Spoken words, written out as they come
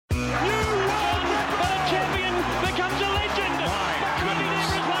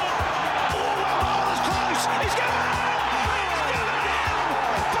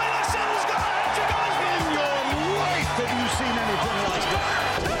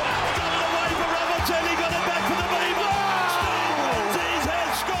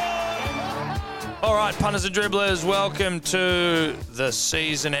Punters and Dribblers, welcome to the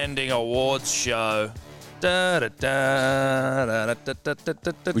season-ending awards show. We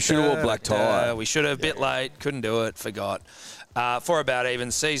should have wore black tie. We should have, bit late, couldn't do it, forgot. For about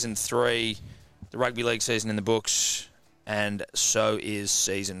even season 3, the rugby league season in the books, and so is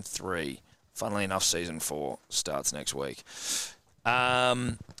season 3. Funnily enough, season 4 starts next week.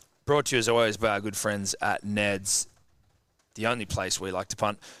 Brought to you as always by our good friends at Ned's, the only place we like to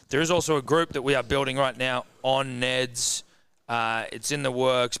punt. There is also a group that we are building right now on Ned's. It's in the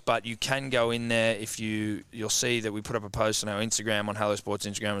works, but you can go in there if you'll see that we put up a post on our Instagram, on Hello Sports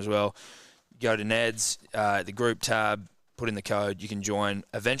Instagram as well. Go to Ned's, the group tab, put in the code, you can join.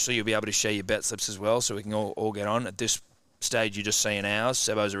 Eventually you'll be able to share your bet slips as well, so we can all get on. At this stage you're just seeing ours.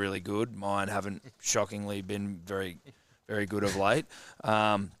 Sebo's are really good. Mine haven't shockingly been very, very good of late.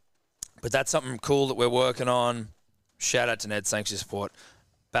 But that's something cool that we're working on. Shout out to Ned. Thanks for your support.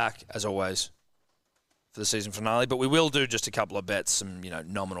 Back, as always, for the season finale. But we will do just a couple of bets, some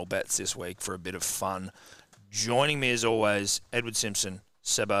nominal bets this week for a bit of fun. Joining me, as always, Edward Simpson,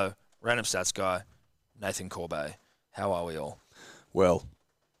 Sebo, Random Stats Guy, Nathan Corbet. How are we all? Well.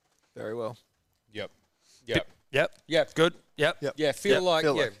 Very well. Yep. Good. Yep. Yeah, feel like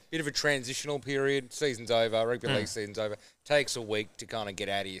bit of a transitional period. Season's over. Rugby league season's over. Takes a week to kind of get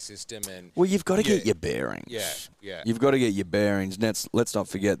out of your system. And well, you've got to get your bearings. Yeah. You've got to get your bearings. Let's not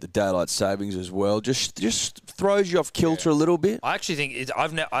forget the daylight savings as well. Just throws you off kilter a little bit. I actually think I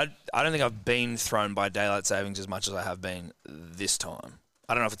don't think I've been thrown by daylight savings as much as I have been this time.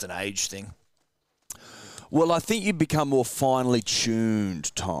 I don't know if it's an age thing. Well, I think you become more finely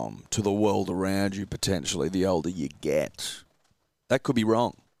tuned, Tom, to the world around you, potentially, the older you get. That could be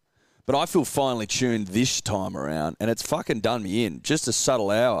wrong. But I feel finely tuned this time around, and it's fucking done me in. Just a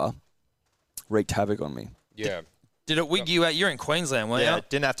subtle hour wreaked havoc on me. Yeah. Did it wig you out? You're in Queensland, weren't you? Yeah,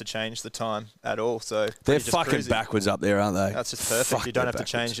 didn't have to change the time at all. So they're fucking cruising backwards up there, aren't they? That's just perfect. You don't have to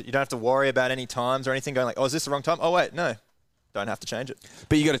change it. You don't have to worry about any times or anything going like, oh, is this the wrong time? Oh, wait, no. Don't have to change it.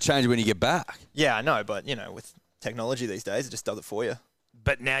 But you got to change it when you get back. Yeah, I know, but, with technology these days, it just does it for you.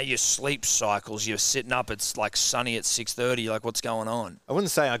 But now your sleep cycles, you're sitting up, it's like sunny at 6:30, you're like, what's going on? I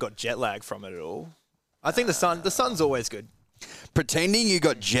wouldn't say I got jet lag from it at all. I think the sun's always good. Pretending you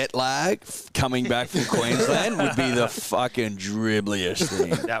got jet lag coming back from Queensland would be the fucking dribbliest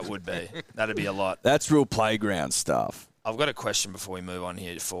thing. That would be. That'd be a lot. That's real playground stuff. I've got a question before we move on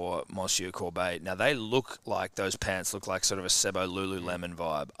here for Monsieur Corbet. Now, those pants look like sort of a Sebo Lululemon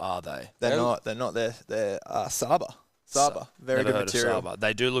vibe, are they? They're not. They're Saba. Saba. Very good material. Saba.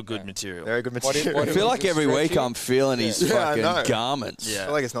 They do look good material. Very good material. I feel like every week I'm feeling his fucking garments. Yeah. I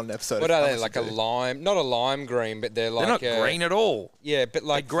feel like it's not an episode. What are they, like a lime? Not a lime green, but they're like... They're not green at all. Yeah, but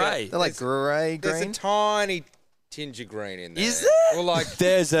like... They're grey. They're like grey green. There's a tiny tinge of green in there. Is there? Or like...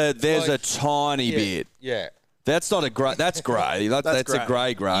 There's a tiny bit. Yeah. That's not a grey. That's grey. That's a grey.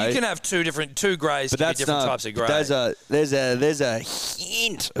 You can have two greys, but that's different types of grey. There's a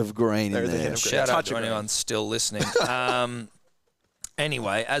hint of green in there. Shout out to anyone still listening.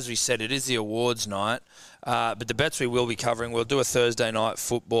 Anyway, as we said, it is the awards night. But the bets we will be covering, we'll do a Thursday night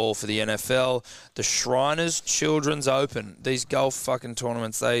football for the NFL. The Shriners Children's Open. These golf fucking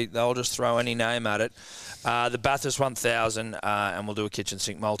tournaments, they'll just throw any name at it. The Bathurst 1000, and we'll do a kitchen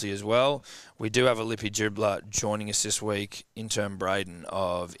sink multi as well. We do have a Lippy Dribbler joining us this week, Intern Braden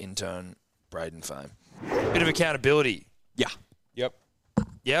of Intern Braden fame. Bit of accountability. Yep.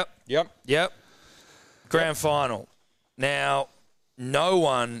 Grand final. Now, no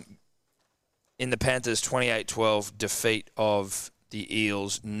one in the Panthers' 28-12 defeat of the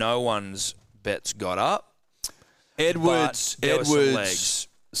Eels, no one's bets got up. Edwards,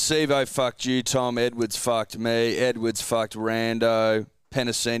 Sevo fucked you, Tom. Edwards fucked me. Edwards fucked Rando.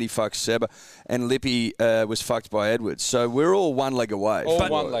 Penasini fucked Seba. And Lippy was fucked by Edwards. So we're all one leg away.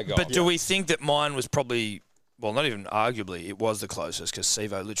 One leg off. But do we think that mine was probably, well, not even arguably, it was the closest because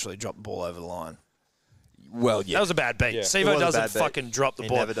Sevo literally dropped the ball over the line. Well, yeah. That was a bad beat. Yeah. Sevo doesn't fucking drop the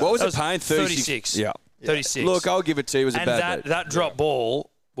ball. What was it paying? 36. Yeah. 36. Look, I'll give it to you. It was a bad beat. That drop ball,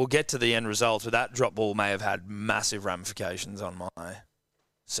 we'll get to the end result, but that drop ball may have had massive ramifications on my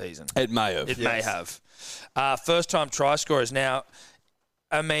season. It may have. It may have. First-time try scorers. Now,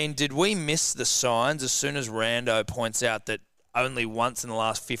 I mean, did we miss the signs as soon as Rando points out that only once in the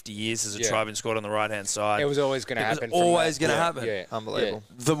last 50 years has a try been scored on the right-hand side? It was always going to happen. It was always going to happen. Yeah. Unbelievable.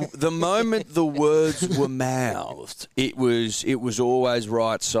 Yeah. The moment the words were mouthed, it was always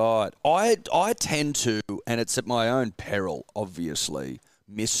right side. I tend to, and it's at my own peril, obviously,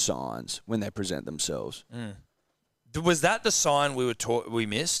 miss signs when they present themselves. Was that the sign we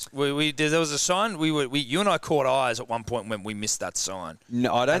missed? There was a sign you and I caught eyes at one point when we missed that sign.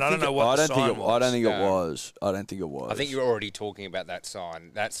 No, I don't think it was. I don't think it was. I think you were already talking about that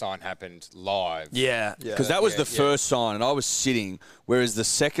sign. That sign happened live. Yeah. Because that was the first sign, and I was sitting, whereas the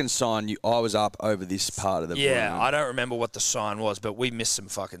second sign, I was up over this part of the room. I don't remember what the sign was, but we missed some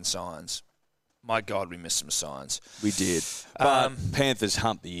fucking signs. My God, we missed some signs. We did. But Panthers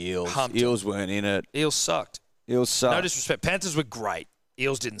humped the Eels. Eels weren't in it. Eels sucked. Eels sucked. No disrespect. Panthers were great.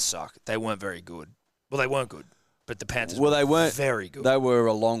 Eels didn't suck. They weren't very good. Well, they weren't good, but the Panthers they weren't very good. They were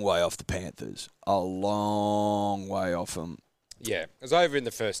a long way off the Panthers. A long way off them. Yeah, it was over in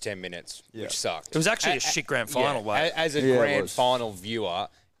the first 10 minutes, which sucked. It was actually a shit grand final, way. As a grand final viewer,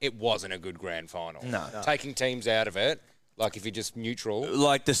 it wasn't a good grand final. No. Taking teams out of it, like if you're just neutral.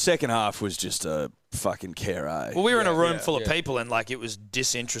 Like the second half was just a fucking care. Well, we were in a room full of people, and like it was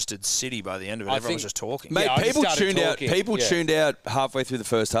disinterested city by the end of it. Everyone was just talking. Mate, people tuned out. People Yeah. tuned out halfway through the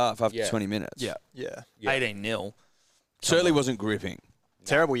first half after 20 minutes. Yeah. 18-0. Certainly wasn't gripping.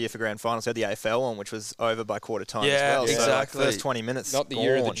 Terrible year for grand finals. We had the AFL one, which was over by quarter time as Yeah, well. So, exactly. first 20 minutes. Not the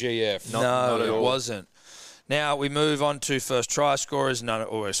year of the GF. No, it wasn't. Now we move on to first try scorers. None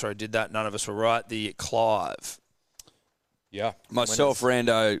of us were right. The Clive. Yeah. Myself,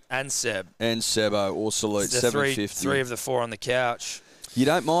 Rando, And Seb. and Sebo all salute The 750. three of the four on the couch. You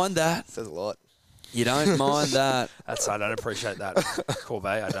don't mind that. Says a lot. You don't mind that. I don't appreciate that,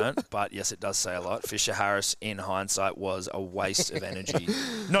 Corbet. I don't. But yes, it does say a lot. Fisher Harris, in hindsight, was a waste of energy.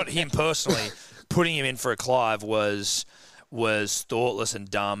 Not him personally. Putting him in for a Clive was thoughtless and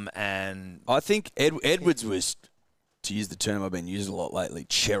dumb. And I think Edwards was, to use the term I've been using a lot lately,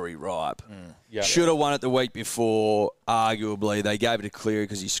 cherry ripe. Yeah. Should have won it the week before, arguably. They gave it to Cleary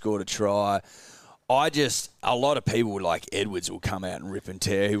because he scored a try. A lot of people like Edwards will come out and rip and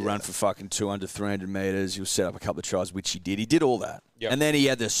tear. He'll run for fucking 200, 300 metres. He'll set up a couple of tries, which he did. He did all that. Yep. And then he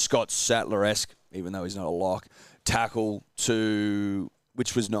had the Scott Sattler-esque, even though he's not a lock, tackle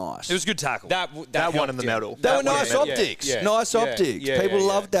which was nice. it was a good tackle. That won him the medal. They were That won him nice the medal. optics. Yeah. Nice Yeah. optics. Yeah, People yeah,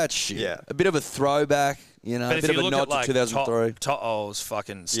 yeah. loved that shit. Yeah. A bit of a throwback, a but if bit you of a look nod at like to 2003. To'o's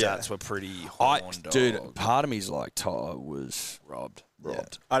fucking stats were pretty horn dog. Dude, part of me's like To'o was robbed. Yeah.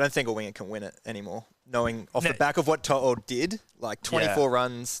 I don't think a winger can win it anymore. Knowing off the back of what To'o did, like 24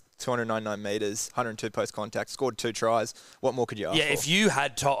 runs, 299 metres, 102 post contact, scored 2 tries. What more could you ask for? If you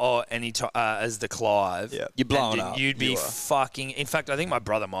had To'o as the Clive, You're blowing up. You'd be fucking. In fact, I think my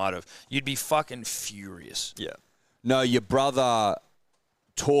brother might have. You'd be fucking furious. Yeah. No, your brother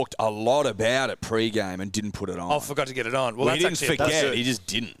talked a lot about it pre-game and didn't put it on. I forgot to get it on. Well, he that's didn't actually forget. He just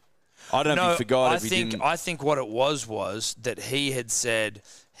didn't. I don't know if he forgot. I think what it was that he had said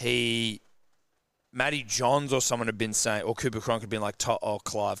Matty Johns or someone had been saying, or Cooper Cronk had been like, To'o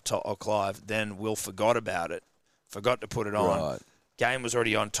Clive. Then Will forgot about it, forgot to put it on. Right. Game was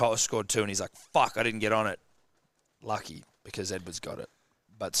already on. To'o scored 2, and he's like, fuck, I didn't get on it. Lucky, because Edwards got it.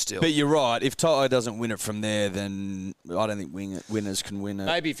 But still. But you're right. If To'o doesn't win it from there, then I don't think winners can win it.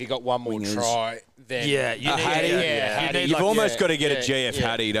 Maybe if you got one more Wingers. try, then Yeah, you need Hattie? you need You've like- almost got to get a yeah, GF yeah.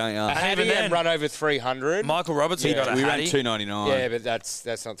 Hattie, don't you? a Hattie even then- and run over 300. Michael Robertson got a we ran Hattie. 299. Yeah, but that's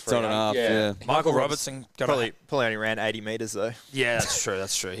not It's not 300. enough. Yeah. Michael Robertson got Probably only ran 80 metres, though. Yeah, that's true.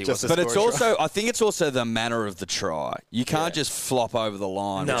 That's true. He Just was. But it's score a try. also, I think it's also the manner of the try. You can't just flop over the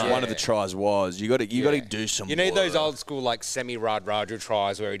line, No. which one of the Yeah. tries was. You got to do some. You need those work. old school like semi-Rad Raja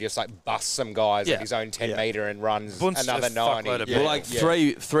tries where he just like busts some guys Yeah. at his own 10 Yeah. meter and runs Bunts another a 90. fuckload of Yeah. Well, like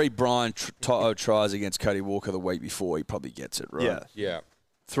yeah. three Brian To'o tries against Cody Walker the week before, he probably gets it right. Yeah. Yeah.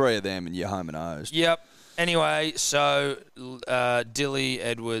 3 of them and you're home and hosed. Yep. Anyway, so Dilly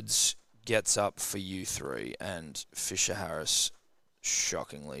Edwards gets up for you 3, and Fisher Harris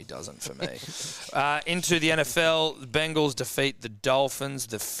shockingly doesn't for me. Into the NFL, the Bengals defeat the Dolphins.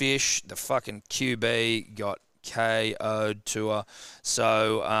 The Fish, the fucking QB, got KO'd to her.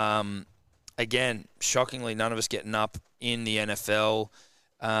 So, again, shockingly, none of us getting up in the NFL.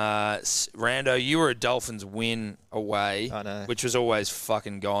 Rando, you were a Dolphins win away, I know. which was always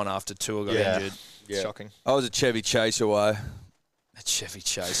fucking gone after Tua got Yeah. injured. Yeah. Shocking. I was a Chevy Chase away. A Chevy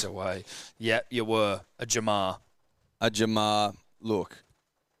Chase away. Yep, you were. A Jamar. A Jamar. Look,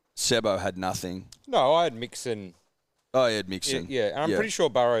 Sebo had nothing. No, I had Mixon. Oh, he had Mixon. Yeah, and I'm pretty sure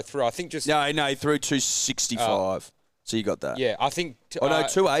Burrow threw. I think just No, he threw 265. So you got that. yeah, I think. Oh, no,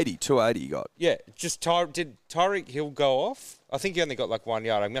 280. 280 you got. Yeah, just did Tyreek Hill go off? I think he only got like 1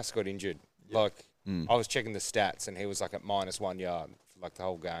 yard. I must have got injured. Like I was checking the stats and he was like at -1 yard for like the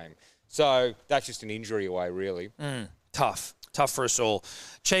whole game. So that's just an injury away, really. Tough for us all.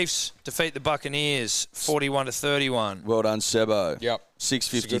 Chiefs defeat the Buccaneers 41-31. Well done, Sebo. Yep. It's a good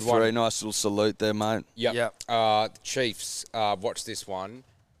 653. one. Nice little salute there, mate. Yep. The Chiefs, watch this one.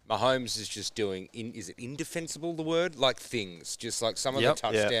 Mahomes is just doing, is it indefensible, the word? Like things. Just like some of the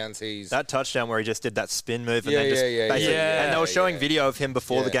touchdowns he's... That touchdown where he just did that spin move and Yeah, then just yeah, basically... yeah. And they were showing Yeah. video of him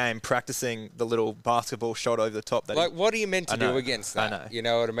before the Yeah. game practicing the little basketball shot over the top. That Like, what are you meant to I know, do against I that? know. You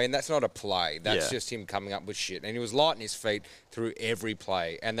know what I mean? That's not a play. That's Yeah. just him coming up with shit. And he was light on his feet through every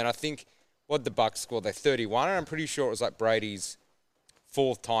play. And then I think, what the Bucks scored? They 31, and I'm pretty sure it was like Brady's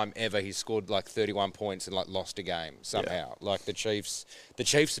 4th time ever he scored like 31 points and like lost a game somehow. Like the Chiefs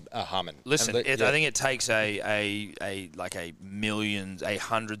are humming. Listen, And I think it takes a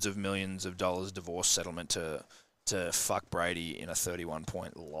hundreds of millions of dollars divorce settlement to fuck Brady in a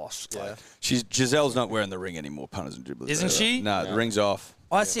 31-point loss. Yeah. Like, Giselle's not wearing the ring anymore, punters and dribblers. Isn't she? No, the ring's off.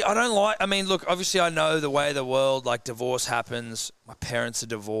 I see. I don't like. I mean, look. Obviously, I know the way of the world. Like divorce happens. My parents are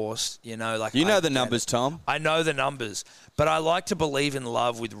divorced. You know, like You know I the get numbers, it. Tom. I know the numbers, but I like to believe in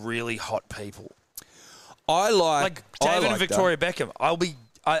love with really hot people, I like David like and Victoria Beckham.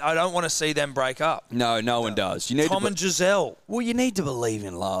 I don't want to see them break up. That. No one does. You need Tom to and Giselle well, you need to believe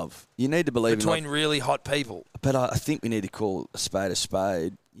in love. You need to believe between in love. really hot people. But I think we need to call a spade a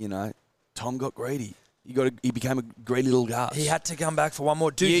spade. You know, Tom got greedy. He became a greedy little guy. He had to come back for one more.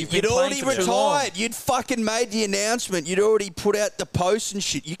 Dude, you've been You'd playing already for too long. retired. You'd fucking made the announcement. You'd already put out the post and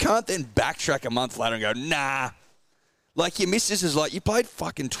shit. You can't then backtrack a month later and go, nah. Like your missus is like, you played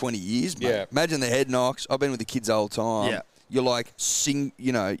fucking 20 years, mate. Yeah. Imagine the head knocks. I've been with the kids the whole time. Yeah. You're like,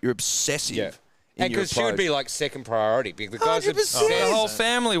 you're obsessive. Yeah. in And your because she would approach. be like second priority. Because the guys 100%. obsessed. The whole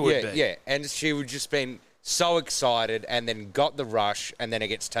family would Yeah, be. yeah. And she would just been so excited and then got the rush and then it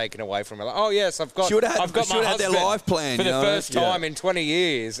gets taken away from her. Like, oh, yes, I've got She would've had- I've got she my would've had their husband life plan, for you the know? first Yeah. time in 20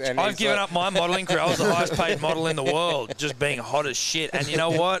 years. And I've he's given like, up my modelling career. I was the highest paid model in the world, just being hot as shit. And you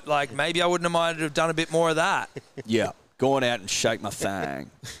know what? Like, maybe I wouldn't have minded to have done a bit more of that. Yeah. Gone out and shake my thang.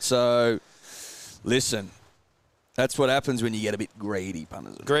 So, listen. That's what happens when you get a bit greedy,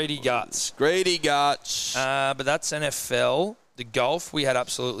 punters. Greedy guts. Greedy guts. But that's NFL. The golf, we had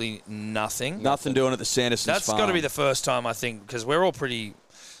absolutely nothing. Nothing doing at the Sanderson's That's farm. got to be the first time, I think, because we're all pretty...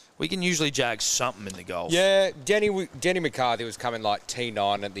 We can usually jag something in the golf. yeah, Denny McCarthy was coming like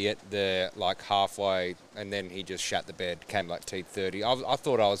T9 at the like halfway, and then he just shat the bed, came like T30. I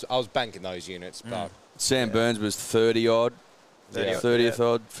thought I was banking those units, but Sam Burns was 30-odd. 30th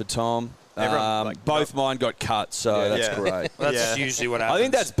odd for Tom. Everyone, like, both mine got cut, so Yeah. that's Yeah. great. That's Yeah. usually what happens. I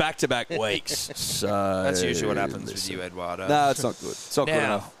think that's back-to-back weeks. So That's usually what happens with listen. you, Eduardo. No, it's not good. It's not good Now,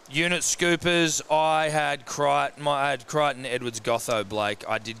 enough. unit scoopers, I had Crichton, Edwards, Gotho, Blake.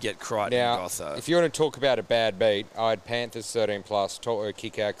 I did get Crichton and now, Gotho. if you want to talk about a bad beat, I had Panthers 13+, Toto,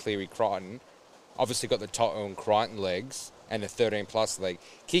 Kickout, Cleary, Crichton. Obviously got the Toto and Crichton legs and the 13+ leg.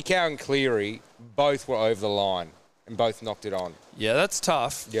 Kickout and Cleary both were over the line and both knocked it on. Yeah, that's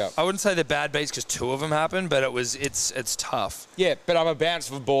tough. Yeah. I wouldn't say they're bad beats because two of them happened, but it's tough. Yeah, but I'm a bounce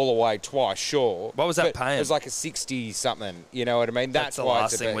of a ball away twice, sure. What was that But paying? It was like a 60-something, you know what I mean? That's the why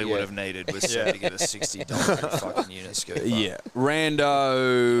last it's a thing bit- we yeah. would have needed was somebody to get a $60 fucking unit scooper. Yeah.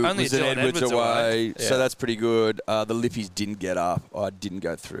 Rando Only was an Dylan Edwards Edwards away, away. so Yeah. that's pretty good. The Lippies didn't get up. I didn't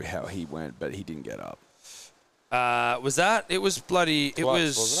go through how he went, but he didn't get up. Was that? It was bloody. It Klutz,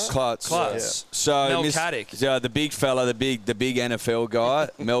 was wasn't Klutz. Klutz. So Mel Miss- Caddick. so the big fella, the big NFL guy,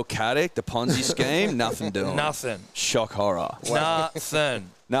 Mel Caddick, the Ponzi scheme, nothing doing. Nothing. Shock horror. Nothing.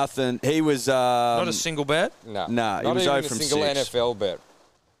 Nothing. He was Not a single bet. No. Nah, he Not was even 0 a from single 6. NFL bet.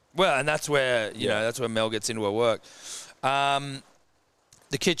 Well, and that's where Yeah. that's where Mel gets into her work.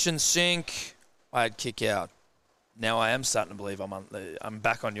 The kitchen sink, I had kick out. Now I am starting to believe I'm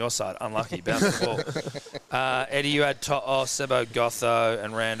back on your side. Unlucky, bounce the ball. Eddie, you had Sebo Gotho,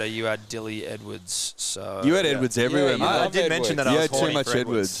 and Rando, you had Dilly Edwards. So You had Edwards everywhere, you mate. love I did mention that You I was had too horny much for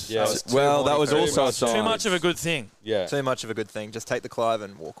Edwards. Yeah. Well, that was Too also a much. sign. too much of a good thing. Yeah. Too much of a good thing. Just take the Clive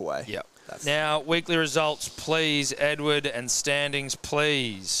and walk away. Yep. That's Now, weekly results, please, Edward, and standings,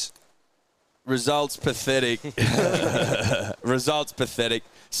 please. Results pathetic. Results pathetic.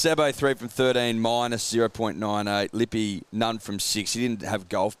 Sebo 3 from 13 minus 0.98. Lippy none from 6. He didn't have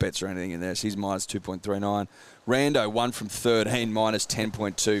golf bets or anything in there, so he's minus 2.39. Rando 1 from 13 minus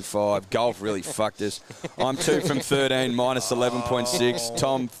 10.25. Golf really fucked us. I'm 2 from 13 minus 11.6.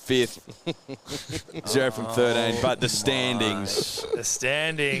 Tom 5th 0 from 13. But the standings, The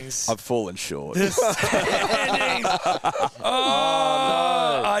standings. I've fallen short. Standings.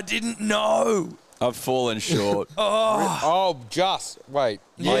 Oh, I didn't know. I've fallen short. Oh, just wait.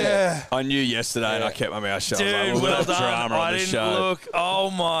 Yeah. I knew yesterday and I kept my mouth shut. I was like, Dude, we'll well have done. drama on I the didn't show. look.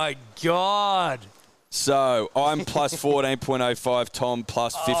 Oh, my God. So I'm plus 14.05, Tom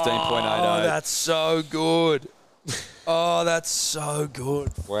plus 15.80. Oh, that's so good. Oh, that's so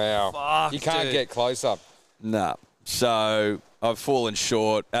good. Wow. Fuck, you can't dude. get closer. No. So I've fallen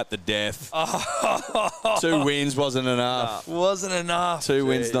short at the death. 2 wins wasn't enough. Wasn't enough. 2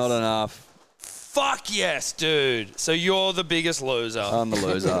 wins not enough. Fuck yes, dude. So you're the biggest loser. I'm the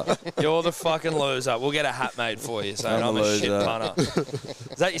loser. You're the fucking loser. We'll get a hat made for you saying I'm I'm the a shit loser. punter.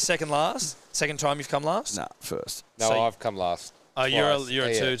 Is that your second last? Second time you've come last? Nah, first. No, So- I've come last. Oh, you're a Twice. you're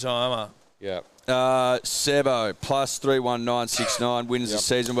a Yeah. two-timer. Yeah. Sebo plus 31969 wins the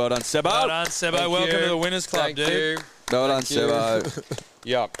season. Well done, Sebo. Well done, Sebo. Thank Welcome you. to the Winners Club, Thank dude. you. Well done, Thank you. Sebo.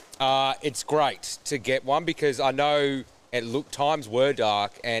 Yeah. It's great to get one because I know times were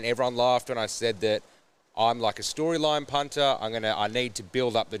dark and everyone laughed when I said that I'm like a storyline punter. I need to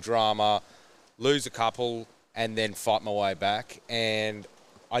build up the drama, lose a couple, and then fight my way back. And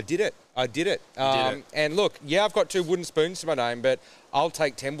I did it. did it. And look, yeah, I've got 2 wooden spoons to my name, but I'll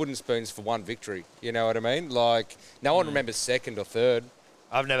take 10 wooden spoons for 1 victory. You know what I mean? Like, no one remembers second or third.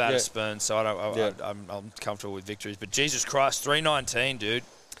 I've never had Yeah. a spoon, so Yeah. I'm comfortable with victories. But Jesus Christ, 319, dude.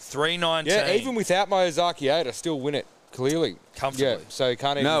 319. Yeah, even without my Ozaki 8, I still win it, clearly. Comfortably. Yeah, so you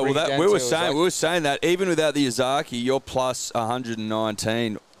can't even No, bring well, it that down we to were Ozaki. saying that even without the Yazaki, you're plus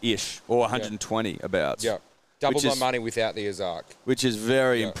 119 ish or 120 about. Yeah. Double Which my is- money without the Ozark. which is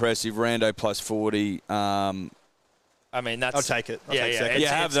very Yeah. impressive. Rando plus 40. I mean, that's. I'll take it. I'll yeah, take yeah. second. You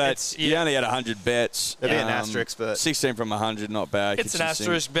it's- have it's- that. it's- You only had 100 bets. There'd be an asterisk, but 16 from 100, not bad. It's an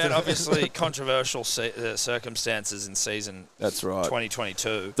considering- asterisk bet. Obviously, controversial circumstances in season That's right.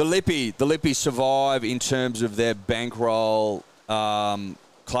 2022. The Lippy survive in terms of their bankroll.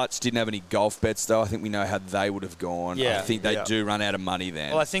 Klutz didn't have any golf bets, though. I think we know how they would have gone. Yeah. I think they Yeah. do run out of money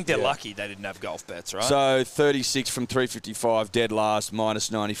then. Well, I think they're Yeah. lucky they didn't have golf bets, right? So 36 from 355, dead last, minus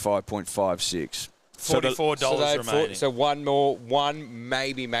 95.56. $44 they had remaining. so one,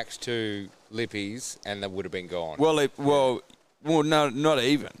 maybe max 2 Lippies, and they would have been gone. Well, no, not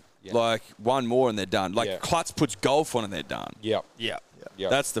even. Yeah. Like one more and they're done. Like Yeah. Klutz puts golf on and they're done. Yep. yeah. Yep.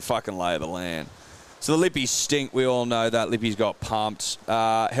 That's the fucking lay of the land. So the Lippies stink. We all know that. Lippies got pumped.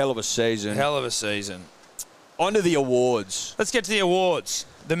 Hell of a season. Hell of a season. On to the awards. Let's get to the awards.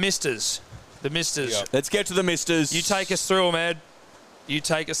 The Misters. The Misters. Yep. Let's get to the Misters. You take us through them, Ed. You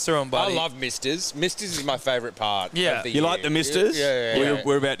take us through them, I buddy. love Misters. Misters is my favourite part. Yeah. Of the You year. like the Misters? Yeah.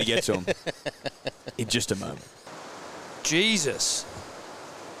 We're about to get to them in just a moment. Jesus.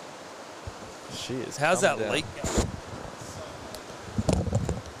 she is. How's that coming down. leak?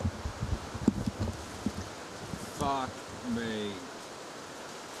 Fuck me.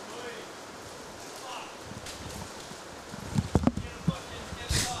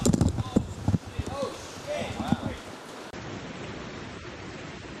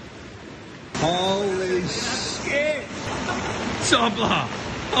 Holy shit! Tobler.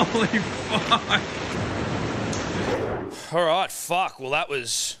 Holy fuck. All right, fuck. Well, that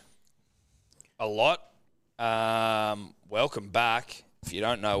was a lot. Welcome back. If you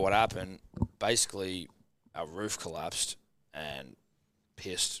don't know what happened, basically our roof collapsed and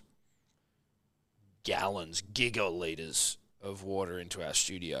pissed gallons, gigaliters of water into our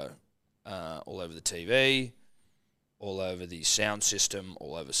studio, all over the TV, all over the sound system,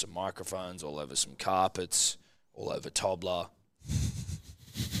 all over some microphones, all over some carpets, all over Tobler.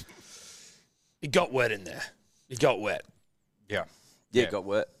 It got wet in there. It got wet. Yeah. Yeah, Yeah. got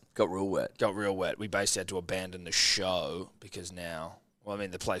wet. Got real wet. Got real wet. We basically had to abandon the show because now, well, I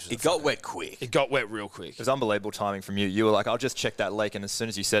mean, the place was. It got wet quick. It got wet real quick. It was unbelievable timing from you. You were like, "I'll just check that lake," and as soon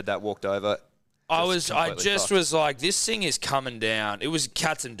as you said that, walked over. I completely just fucked. was like, this thing is coming down. It was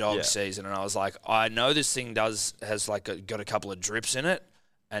cats and dogs Yeah. season, and I was like, I know this thing has got a couple of drips in it,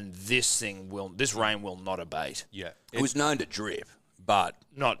 and this rain will not abate. Yeah. It was known to drip, but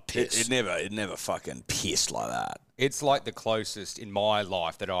Not piss. it never fucking pissed like that. It's like the closest in my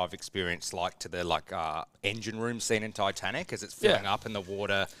life that I've experienced, like to the engine room scene in Titanic, as it's filling Yeah. up and the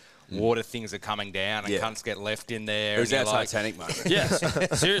water things are coming down and Yeah. cunts get left in there. It was and our you're like, Titanic moment.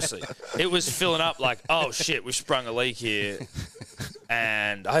 Yes, seriously. It was filling up like, oh shit, we sprung a leak here.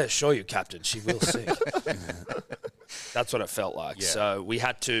 And I assure you, Captain, she will sink. That's what it felt like. Yeah. So we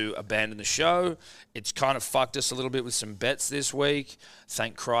had to abandon the show. It's kind of fucked us a little bit with some bets this week.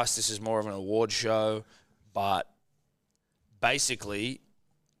 Thank Christ this is more of an award show. But basically,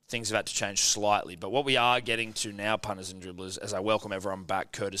 things have had to change slightly. But what we are getting to now, punters and dribblers, as I welcome everyone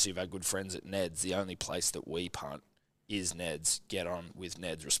back, courtesy of our good friends at Ned's, the only place that we punt is Ned's. Get on with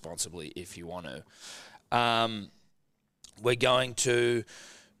Ned's responsibly if you want to. We're going to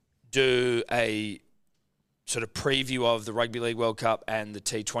do a sort of preview of the Rugby League World Cup and the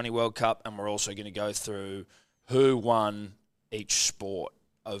T20 World Cup, and we're also going to go through who won each sport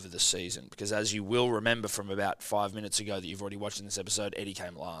over the season. Because as you will remember from about 5 minutes ago that you've already watched in this episode, Eddie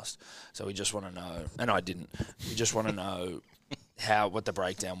came last. So we just want to know, and I didn't, we just want to know what the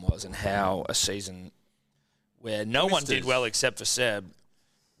breakdown was and how a season where no one did well except for Seb,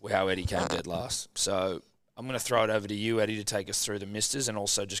 how Eddie came dead last. So I'm going to throw it over to you, Eddie, to take us through the Misters and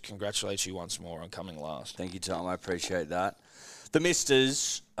also just congratulate you once more on coming last. Thank you, Tom. I appreciate that. The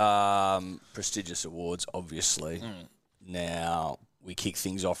Misters, prestigious awards, obviously. Now, we kick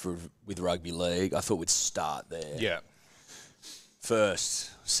things off with Rugby League. I thought we'd start there. Yeah.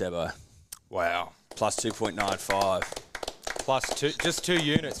 First, Sebo. Wow. Plus 2.95. Plus just 2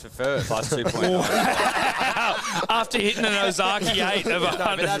 units for first. Plus 2.95. After hitting an Ozaki 8 of 100.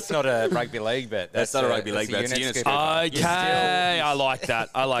 No, but that's not a rugby league bet. That's not a rugby league bet. It's a unit skipper. Okay, I like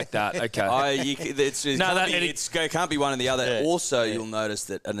that. Okay. It can't be one or the other. Yeah. Also, you'll notice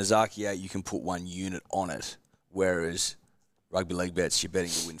that an Ozaki 8, you can put 1 unit on it, whereas rugby league bets, you're betting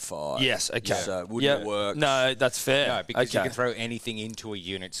to win 5. Yes, okay. So wouldn't work. No, that's fair. No, because you can throw anything into a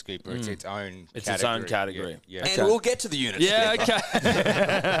unit scooper. It's its own category. It's its own category. Yeah. And we'll get to the units. Yeah, okay.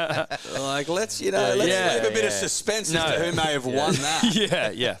 Like, let's leave a bit of suspense as to who may have won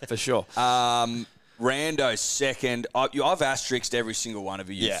that. yeah, for sure. Rando second. I've asterisked every single one of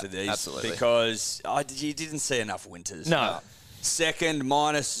you for these. Absolutely. Because you didn't see enough winters. No. Second,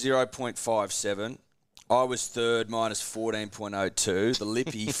 minus 0.57. I was third, minus 14.02. The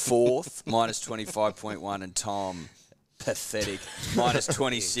Lippy, fourth, minus 25.1. And Tom, pathetic, minus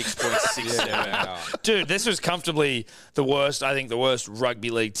 26.67. Dude, this was comfortably the worst rugby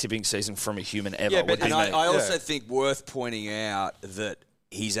league tipping season from a human ever. Yeah, but I also think worth pointing out that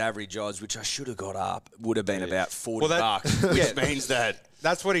his average odds, which I should have got up, would have been about $40, which means that...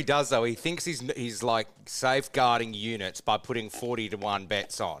 That's what he does, though. He thinks he's like safeguarding units by putting 40-1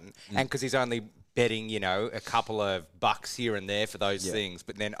 bets on, and because he's only betting, a couple of bucks here and there for those things,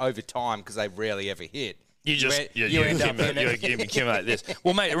 but then over time, because they rarely ever hit, you end up in it. You accumulate this.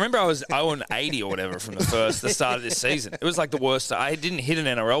 Well, mate, remember I was 0-80 or whatever from the start of this season. It was like the worst. I didn't hit an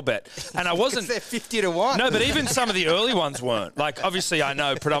NRL bet, and I wasn't. They're 50-1. No, but even some of the early ones weren't. Like, obviously, I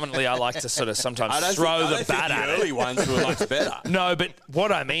know predominantly I like to sort of sometimes throw the bat at it. The early ones were much better. No, but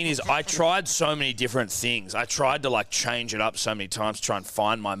what I mean is I tried so many different things. I tried to change it up so many times to try and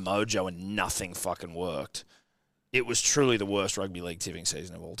find my mojo, and nothing fucking worked. It was truly the worst rugby league tipping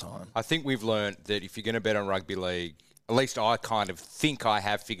season of all time. I think we've learned that if you're going to bet on rugby league, at least I kind of think I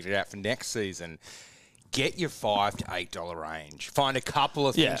have figured it out for next season, get your $5 to $8 range. Find a couple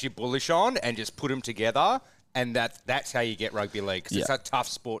of things you're bullish on and just put them together, and that's how you get rugby league, because it's a tough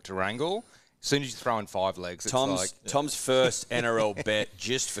sport to wrangle. As soon as you throw in 5 legs, it's Tom's first NRL bet,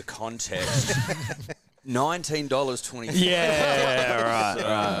 just for context, $19.25. Yeah,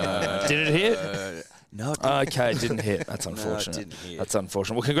 right. Did it hit? No. Okay, it didn't hit. That's unfortunate. No, it didn't hit. That's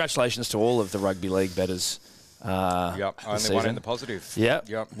unfortunate. Well, congratulations to all of the rugby league bettors. Only one in the positive. Yep.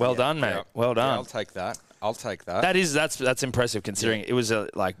 Well done, mate. Well done. Yeah, I'll take that. That's impressive considering it was a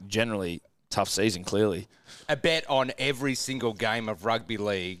generally tough season. Clearly, a bet on every single game of rugby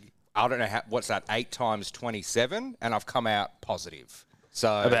league. I don't know what's that, 8 times 27, and I've come out positive.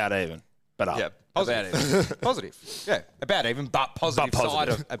 So about even, but up. Yeah, positive. About even. Positive. Yeah, about even, but positive side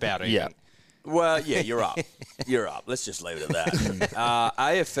of about even. Yeah. Well, yeah, you're up. You're up. Let's just leave it at that.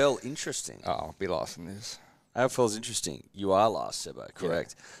 AFL, interesting. I'll be last in this. AFL's interesting. You are last, Sebo,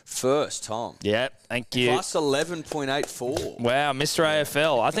 correct. Yeah. First, Tom. Yeah, thank you. Plus 11.84. Wow, Mr.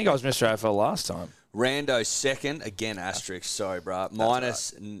 AFL. I think I was Mr. AFL last time. Rando second. Again, asterisk. Sorry, bruh.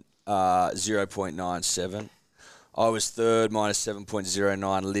 Minus 0.97. I was third, minus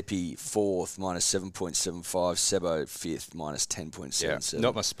 7.09. Lippy, fourth, minus 7.75. Sebo, fifth, minus 10.77. Yeah,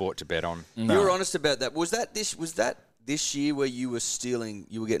 not my sport to bet on. No. You were honest about that. Was that this year where you were stealing?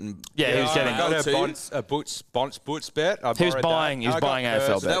 You were getting. Yeah, he was getting. I got a Boots bet. He was buying AFL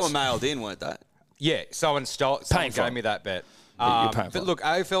bets. So they were mailed in, weren't they? Yeah, someone gave me that bet. But look,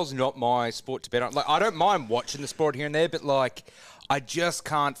 AFL's not my sport to bet on. Like, I don't mind watching the sport here and there, but I just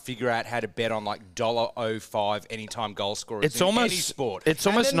can't figure out how to bet on $1.05 anytime goal scorers in any sport. It's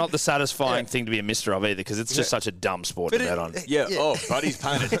almost not the satisfying thing to be a mister of either, because it's just such a dumb sport to bet on. Yeah. Oh, buddy's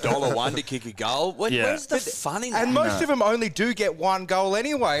paying $1 to kick a goal. Where's the fun in that? And most of them only do get 1 goal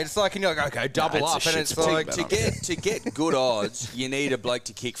anyway. It's like, and you're like, okay, double up, and it's like to get good odds, you need a bloke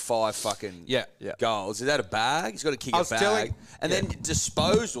to kick 5 fucking goals. Is that a bag? He's got to kick a bag, and then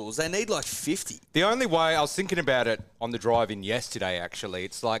disposals. They need 50. The only way I was thinking about it on the drive in yesterday today, actually.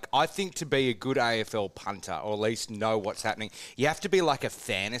 It's like, I think to be a good AFL punter, or at least know what's happening, you have to be like a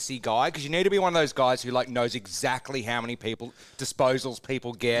fantasy guy, because you need to be one of those guys who like knows exactly how many disposals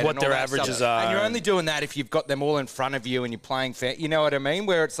people get. What and all their that averages stuff. are. And you're only doing that if you've got them all in front of you and you're playing fair. You know what I mean?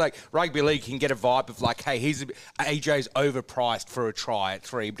 Where it's like rugby league can get a vibe of like, hey, AJ's overpriced for a try at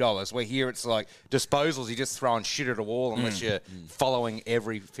 $3. Where here it's like disposals, you're just throwing shit at a wall unless you're following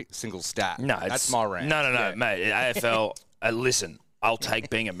every single stat. No, that's my rant. No, mate. AFL. Listen, I'll take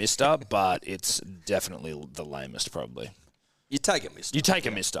being a mister, but it's definitely the lamest, probably. You take it, mister. You take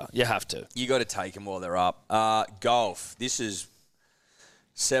a mister. You have to. You got to take them while they're up. Golf. This is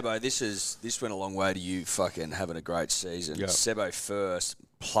Sebo. This went a long way to you fucking having a great season. Yep. Sebo first,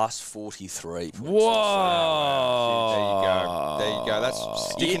 plus 43. Whoa! There you go.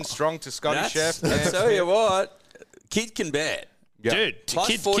 That's sticking strong to Scotty Chef. I tell you what, kid can bet. Yep. Dude, Plus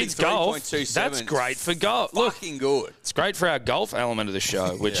kids golf, 43.27. that's great for golf. Look, Fucking good. it's great for our golf element of the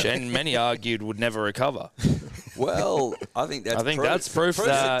show, which and many argued would never recover. Well, I think that's proof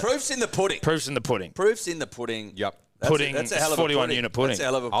that proof's in the pudding. proof's in the pudding. Proof's in the pudding. Yep. Pudding, That's a hell of a 41 pudding. unit pudding. That's a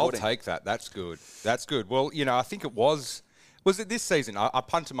hell of a I'll pudding. take that. That's good. That's good. Well, I think it was it this season? I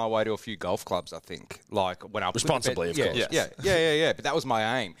punted my way to a few golf clubs, I think. Like when I Responsibly, of course. Yeah. But that was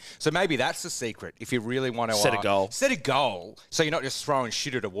my aim. So maybe that's the secret. If you really want to Set a goal. Set a goal, so you're not just throwing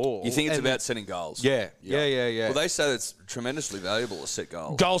shit at a wall. You think it's And- about setting goals? Yeah. Well, they say that's tremendously valuable to set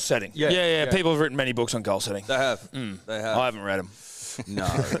goals. Goal setting. Yeah. People have written many books on goal setting. They have. They have. I haven't read them. No.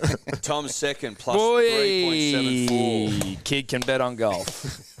 Tom's second, plus 3.74. Kid can bet on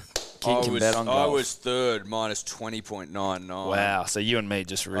golf. Kid can bet on golf. I was third, minus 20.99. Wow, so you and me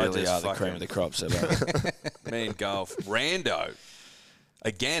just really just are the fucking- cream of the crop, Sebo. Me and golf. Rando.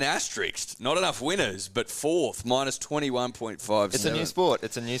 Again, asterisked. Not enough winners, but fourth, minus 21.57. It's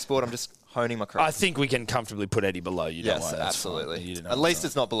a new sport. I'm just honing my craft. I think we can comfortably put Eddie below you. Don't Yes, worry, that's absolutely. fine. You didn't At have least to.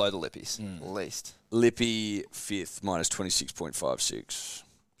 it's not below the Lippies. At least. Lippy, fifth, minus 26.56.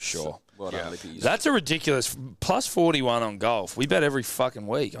 Sure. Well done, Lippy. That's a ridiculous plus 41 on golf. We bet every fucking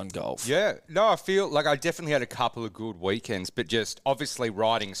week on golf. Yeah. No, I feel like I definitely had a couple of good weekends, but just obviously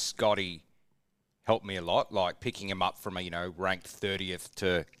riding Scotty helped me a lot. Like picking him up from ranked 30th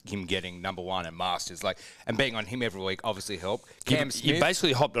to him getting number one at Masters, and being on him every week obviously helped. Cam Smith, You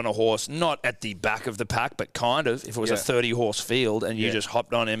basically hopped on a horse, not at the back of the pack, but kind of. If it was a 30-horse field and you just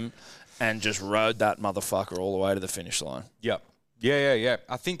hopped on him and just rode that motherfucker all the way to the finish line. Yep. Yeah.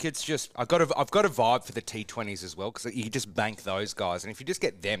 I think it's just I've got a vibe for the T20s as well, because you just bank those guys, and if you just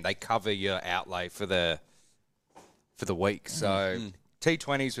get them, they cover your outlay for the week. So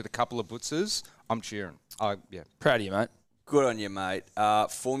T20s with a couple of butzers, I'm cheering. Proud of you, mate. Good on you, mate.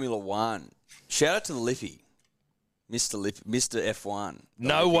 Formula One. Shout out to the Lippy. Mr. F1.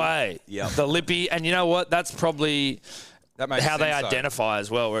 No way. Yeah. The Lippy. And you know what? That's probably That makes how they sense, though. identify as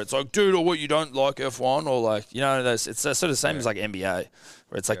well, where it's like, dude, or what, you don't like F1? Or like, it's sort of the same as like NBA,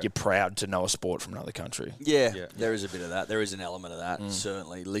 where it's like you're proud to know a sport from another country. Yeah, there is a bit of that. There is an element of that,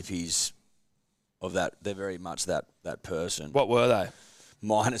 certainly. Lippy's of that. They're very much that person. What were they?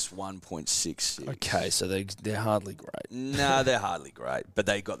 Minus 1.66. Okay, so they're hardly great. No, they're hardly great, but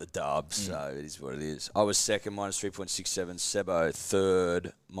they got the dub, so it is what it is. I was second, minus 3.67. Sebo,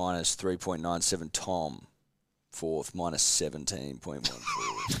 third, minus 3.97. Tom, fourth, minus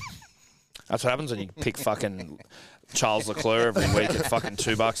 17.14. That's what happens when you pick fucking Charles Leclerc every week at fucking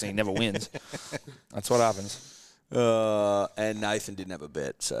 $2 and he never wins. That's what happens. And Nathan didn't have a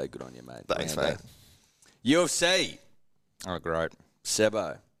bet, so good on you, mate. Thanks, Rando. mate. UFC. Oh, great.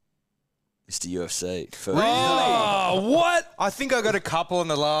 Sebo, Mr. UFC. First. Oh, what? I think I got a couple on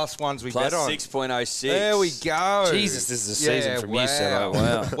the last ones we Plus bet on. 6.06. There we go. Jesus, this is a season from you, Sebo.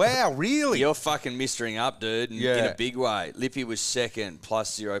 Wow. Wow, really? You're fucking mistering up, dude, in a big way. Lippy was second,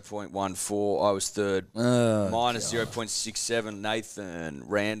 plus 0.14. I was third, minus 0.67. Nathan,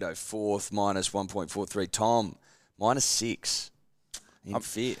 Rando, fourth, minus 1.43. Tom, minus 6 in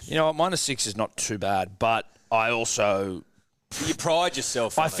fifth. You know what? Minus 6 is not too bad, but I also... You pride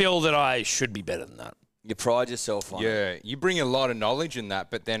yourself on I it. feel that I should be better than that. You pride yourself on it. Yeah, you bring a lot of knowledge in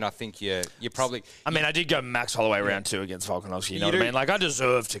that, but then I think you probably... I mean, I did go Max Holloway round 2 against Volkanovski. You know You what I do. mean? Like, I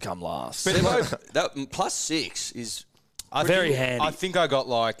deserve to come last. That plus 6 is... Very handy. I think I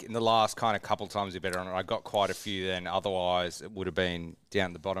got in the last kind of couple times you better on it, I got quite a few then. Otherwise, it would have been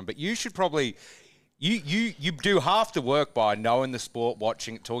down the bottom. But you should probably... You do half the work by knowing the sport,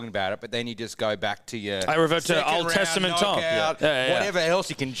 watching it, talking about it, but then you just go back to your... I revert to second Old round Testament Tom. knockout, Yeah. whatever else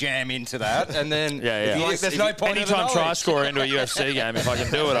you can jam into that, and then Yeah. there's no point in the Anytime try knowledge. score into a UFC game, if I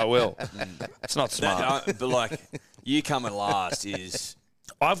can do it, I will. It's not smart. But like, you coming last is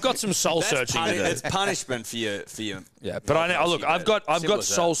I've got some soul searching to do. It's punishment for your. Yeah, but I've got Simple as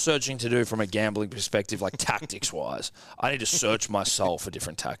soul that. searching to do from a gambling perspective, like tactics wise. I need to search my soul for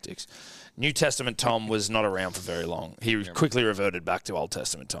different tactics. New Testament Tom was not around for very long. He quickly reverted back to Old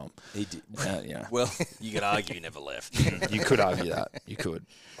Testament Tom. He did. Yeah, Well, you could argue he never left. you could argue that. You could.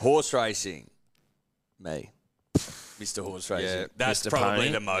 Horse racing. Me. Mr. Horse Racing. Yeah, That's Mr. probably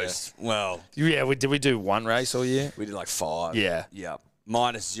Pony. the most. Well, Yeah, did we do one race all year? we did like 5. Yeah. Yeah.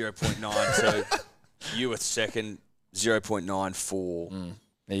 Minus 0.92. You were second, 0.94.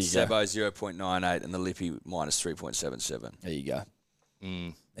 There you Sebo go. 0.98 and the Lippy minus 3.77. There you go.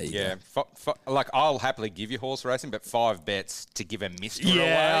 There you Yeah, go. like I'll happily give you horse racing, but 5 bets to give a mister away.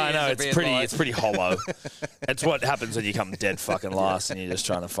 Yeah, I know. is a It's bit pretty. like- It's pretty hollow. It's what happens when you come dead fucking last and you're just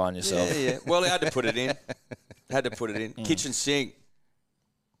trying to find yourself. Yeah. Well, I had to put it in. Kitchen sink.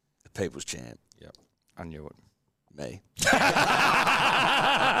 The people's champ. Yep, I knew it. Me.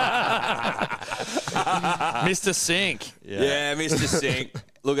 Mr. Sink. Yeah, Mr. Sink.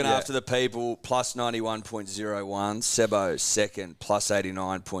 Looking after the people, plus 91.01. Sebo, second, plus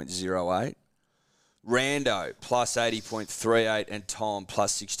 89.08. Rando, plus 80.38. And Tom,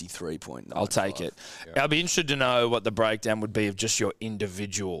 plus 63.9. I'll take it. I'll be interested to know what the breakdown would be of just your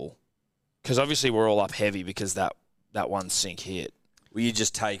individual, because obviously we're all up heavy because that one Sink hit. Well, you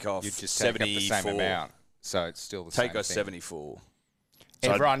just take off You just take up the 74. same amount, so it's still the same. Take off thing. 74.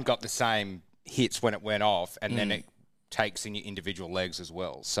 Everyone got the same hits when it went off, and then it takes in your individual legs as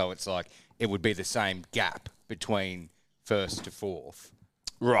well. So it's like it would be the same gap between first to fourth.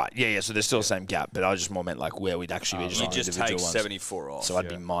 Right. Yeah. So there's still the same gap, but I just more meant like where we'd actually be just You on just individual take ones. 74 off. So I'd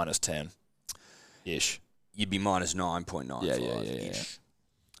be minus 10 ish. You'd be minus 9.95. Yeah.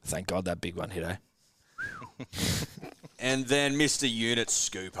 Thank God that big one hit, eh? And then Mr. Unit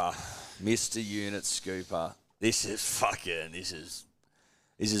Scooper. Mr. Unit Scooper. This is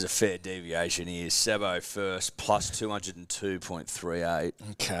a fair deviation here. Sebo first, plus 202.38.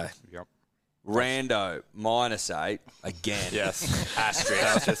 Okay. Yep. Rando, minus 8. Again. Yes. Asterisk.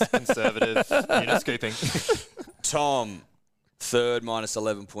 That's just conservative unit scooping. Tom, third, minus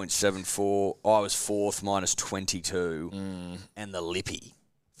 11.74. I was fourth, minus 22. And the Lippy,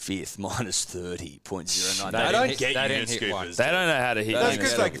 fifth, minus 30.09. They don't hit- get they unit didn't hit one. scoopers. They don't know how to hit. That's don't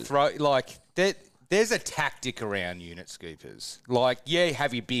because get they it. can throw like there's a tactic around unit scoopers. Like, yeah,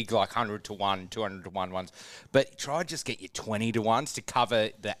 have your big like 100 to 1, 200 to 1 ones, but try to just get your 20 to 1s to cover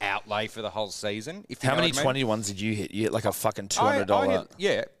the outlay for the whole season. If you How know many what I mean. 20 ones did you hit? You hit like a fucking I $200. hit-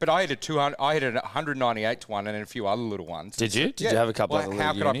 yeah, but I had a 200. I had a 198 to 1 and a few other little ones. Did you? Did you have a couple Well, of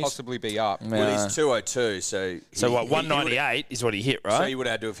how little could I unis? possibly be up? Well, he's 202, so... So what? he would've- 198 is what he hit, right? So you would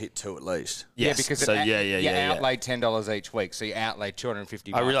have to have hit 2 at least. Yeah, Yes. because so you yeah. outlaid $10 each week, so you outlaid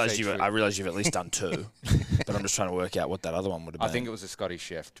 $250. I realize each you've week. I realize you've at least done 2, but I'm just trying to work out what that other one would have been. I think it was a Scottish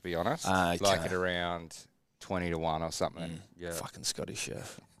chef, to be honest. Okay. Like at around 20 to 1 or something. Yeah. fucking Scottish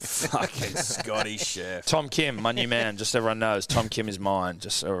chef. Fucking Scottish chef. Tom Kim, my new man. Just so everyone knows, Tom Kim is mine.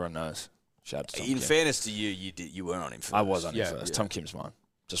 Just so everyone knows. Shout out to Tom In Kim. fairness to you, you weren't on him first. I was on him Yeah, first. yeah. Tom Kim's mine.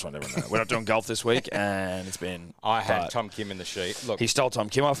 Just want everyone to know. We're not doing golf this week, and it's been. I had but Tom Kim in the sheet. Look, He stole Tom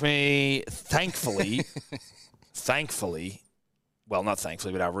Kim off me. Thankfully, well, not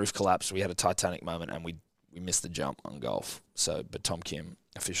thankfully, but our roof collapsed. We had a Titanic moment, and we missed the jump on golf. So, but Tom Kim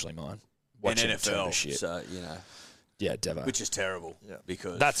officially mine. And Watching it turn to NFL, shit. so, you know, Yeah, Devo. which is terrible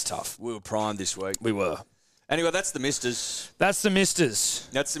because That's tough. we were primed this week. We were. Anyway, that's the Misters. That's the Misters.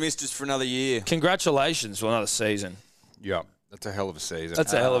 That's the Misters for another year. Congratulations for another season. yeah, that's a hell of a season.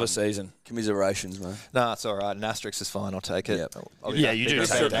 That's a hell of a season. Commiserations, man. No, it's all right. An asterisk is fine. I'll take it. Yep. I'll be Yeah, back you bigger do and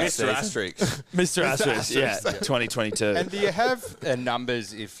take better that. next Mr. season. Asterisk. Mr. Asterisk, yeah, 2022. And do you have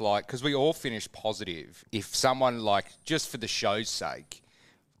numbers if, like, because we all finished positive, if someone, like, just for the show's sake,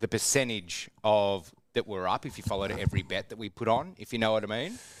 the percentage of that we're up, if you followed every bet that we put on, if you know what I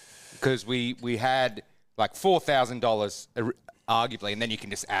mean? Because we had, like, $4,000 arguably, and then you can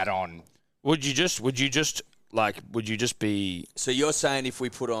just add on. Would you just be? So you're saying if they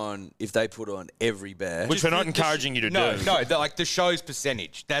put on every bet, Which we're not encouraging you to No, do. no, like the show's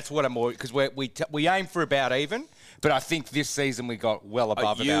percentage. That's what I'm more, because we aim for about even, but I think this season we got well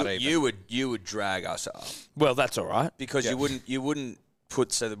above about even. you would drag us up Well, that's all right. because you wouldn't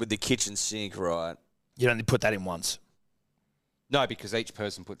put so that with the kitchen sink, right? You'd only put that in once. No, because each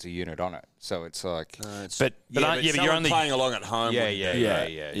person puts a unit on it, so it's like. But you're someone only playing along at home. Yeah, wouldn't yeah, do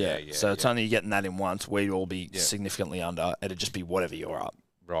yeah, that. yeah. So it's only getting that in once. We'd all be significantly under. It'd just be whatever you're up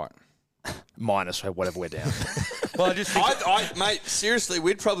Right. minus whatever we're down. Well, I just think Mate, seriously,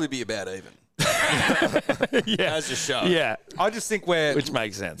 we'd probably be about even. Yeah. As a show. Yeah. I just think we're Which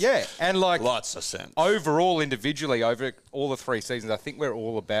makes sense. yeah, and like Lots of sense. overall, individually, over all the 3 seasons, I think we're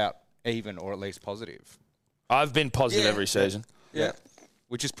all about even or at least positive. I've been positive every season. Yeah,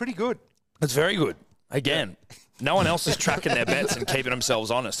 which is pretty good. It's very good. Again, no one else is tracking their bets and keeping themselves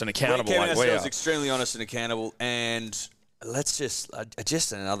honest and accountable We're keeping like we ourselves are. extremely honest and accountable. And let's just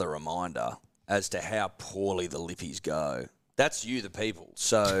another reminder as to how poorly the Lippies go. That's you, the people.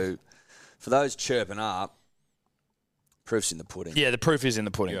 So for those chirping up, proof's in the pudding. Yeah, the proof is in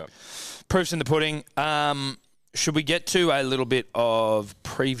the pudding. Yeah. Proof's in the pudding. Should we get to a little bit of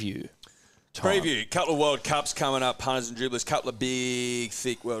preview? Time? Preview. Couple of World Cups coming up, punters and dribblers. Couple of big,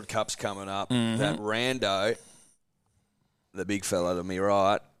 thick World Cups coming up. Mm-hmm. That Rando, the big fella to me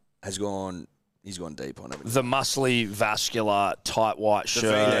right, he's gone deep on everything. The muscly, vascular, tight white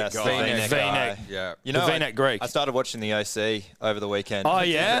shirt. V-neck guy. Yeah. You know, The V-neck Greek. I started watching the OC over the weekend. Oh,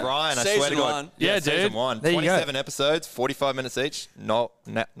 yeah? Ryan, I Season swear to God. one. Yeah, dude. Season 1. There you go. 27 episodes, 45 minutes each. Knocked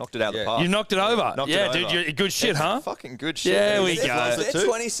it out of the Yeah. park. You knocked it over. Knocked yeah, it dude, over. you're good shit, It's huh? Fucking good shit. There we It's go. episode There's two.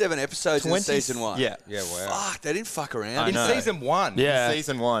 27 episodes in 20 season 1. Yeah. Yeah, wow. Fuck, they didn't fuck around. I In know. season 1. Yeah.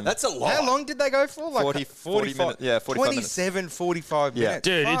 Season 1. That's a lot. How long did they go for? Like 40 minutes. Yeah, 45 minutes. 27, 45 Yeah. minutes.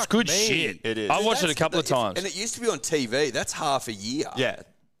 Dude, it's Fuck good me. shit. It is. I watched it a That's- couple of times. And it used to be on TV. That's half a year. Yeah.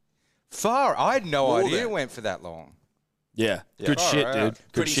 Far. I had no More idea than. it went for that long. Yeah. Good Far shit, out. dude.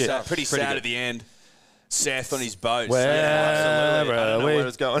 Good Pretty shit. sad, pretty sad good. at the end. Seth on his boat. Where Absolutely. I don't know are we? where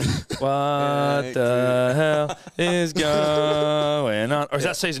it's going. What the hell is going on? Or is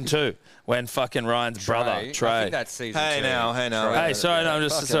that season 2? When fucking Ryan's brother, I Trey. think that's season 2. Hey now. Hey, sorry, no, I'm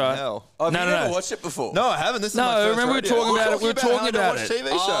just Fucking sorry. hell. Oh, have No, you no, never no. watched it before? No, I haven't. This is No, my first remember we were rodeo. talking about it. We were talking how to about watch it. TV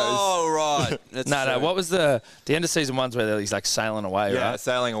shows. Oh, right. That's No, true. what was the end of season 1's where he's like sailing away, Yeah, right?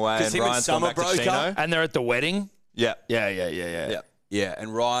 sailing away. 'Cause And him and Ryan's gone Summer back to broke Chino. up. And they're at the wedding? Yeah. Yeah. Yeah,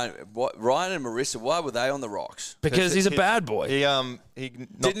 and Ryan and Marissa, why were they on the rocks? Because he's a bad boy. He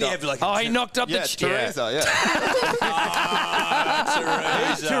knocked Didn't he up. have like Oh, he knocked up Yeah, the chick. Teresa. Yeah.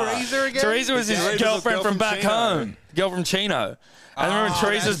 Teresa again? Teresa was his Teresa's girlfriend girl from from back Chino. home. Girl from Chino. And remember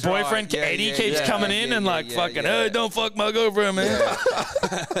Teresa's that's right. boyfriend, Yeah, Eddie, yeah, keeps yeah, coming yeah, in yeah, and like yeah, fucking, yeah. hey, don't fuck my girlfriend, man.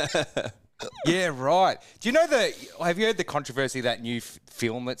 Yeah, right. Do you know have you heard the controversy of that new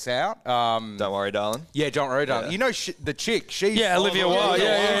film that's out? Don't worry, darling. Yeah, John Rodin. Yeah. You know the chick, she's... Yeah, Olivia Wilde.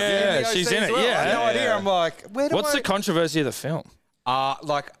 Yeah. She's in it. I had no Yeah. idea. I'm like, where do What's the controversy of the film?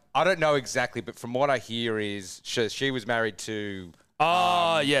 like, I don't know exactly, but from what I hear is she was married to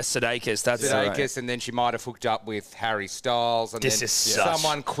Oh, yes, Sudeikis. That's Sudeikis, right. and then she might have hooked up with Harry Styles, and This then is such-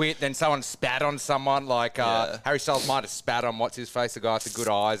 someone quit, then someone spat on someone, like Harry Styles might have spat on what's-his-face, the guy with the good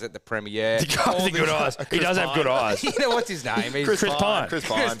eyes at the premiere. The guy with the good eyes. He does have good eyes. You know what's his name? He's Chris Pine. Chris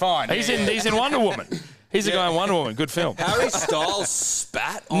Chris Pine. Pine. He's yeah. in Wonder Woman. He's the guy in Wonder Woman. Good film. Harry Styles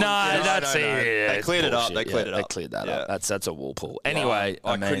spat on No, Chris- that's no. it. They It's cleared it up. bullshit. They cleared it They up. cleared that Yeah. up. That's a wool pull. Anyway,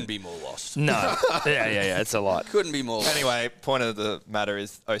 I mean, couldn't be more lost. No. Yeah. It's a lot. Couldn't be more lost. Anyway, point of the matter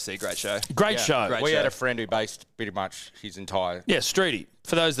is OC, great show. Great Yeah. show. Great We show. had a friend who based pretty much his entire Yeah, Streety.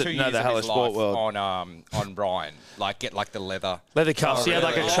 For those that 2 know years the of Hello his Sport life world. on Ryan, like get like the leather. Leather cuffs. He had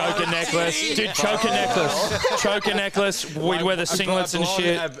like a really? choker Oh, necklace. did he? Dude, choker necklace. Choker necklace. We'd wear the singlets and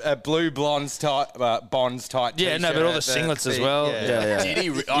shit. A blue blondes tight, Bonds tight. Yeah, no, but all the singlets as well. Yeah. Did he?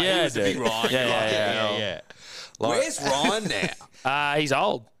 He Yeah, was a big dude. Ryan guy. Yeah. Where's Ryan now? He's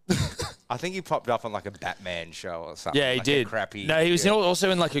old. I think he popped up on like a Batman show or something. Yeah, he like did. A crappy. No, he was yeah.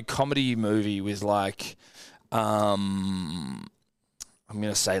 also in like a comedy movie with like, I'm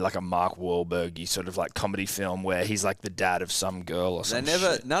gonna say like a Mark Wahlberg sort of like comedy film where he's like the dad of some girl or They something.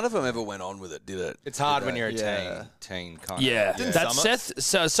 never. None of them ever went on with it, did it? It's hard when Did you're a Yeah. teen kind Yeah, of. Didn't that's Summer? Seth.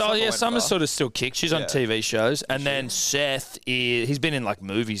 So Summer yeah, went Summer's far. sort of still kicked. She's on Yeah. TV shows, and then Seth he's been in like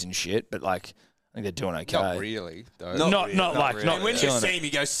movies and shit, but like I think they're doing okay. Not really, though. Not really, like really. not And when you killing see it. him,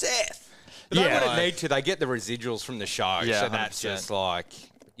 you go, Seth. But they Yeah. wouldn't need to. They get the residuals from the show, Yeah, so that's 100%. just like,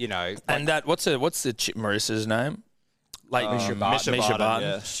 you know. And that what's the Marissa's name? Like Misha Barton. Misha Barton.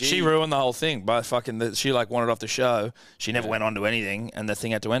 yeah. She ruined the whole thing by fucking. She like wanted off the show. She never went on to anything, and the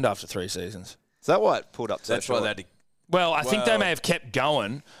thing had to end after 3 seasons. Is that why it pulled up so That's why short? they had to. Well, I think they Well- may have kept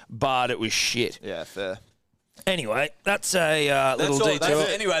going, but it was shit. Yeah, fair. Anyway, that's a little That's all,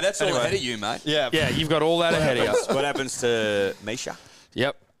 detour. anyway, that's all ahead of you, mate. Yeah. Yeah, you've got all that ahead of you. What happens to Misha?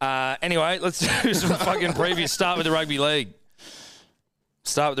 Yep. Anyway, let's do some fucking previews. Start with the rugby league.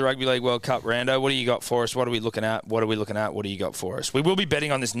 Start with the Rugby League World Cup. Rando, what do you got for us? What are we looking at? What do you got for us? We will be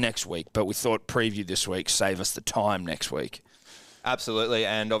betting on this next week, but we thought preview this week, save us the time next week. Absolutely.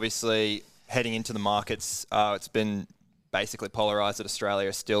 And obviously, heading into the markets, it's been basically polarised that Australia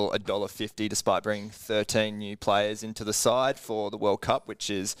is still $1.50 despite bringing 13 new players into the side for the World Cup, which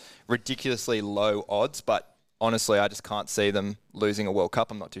is ridiculously low odds. But honestly, I just can't see them losing a World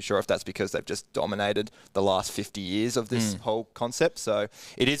Cup. I'm not too sure if that's because they've just dominated the last 50 years of this whole concept. So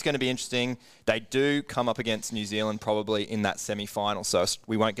it is going to be interesting. They do come up against New Zealand probably in that semi-final. So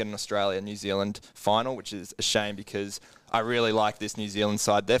we won't get an Australia-New Zealand final, which is a shame because I really like this New Zealand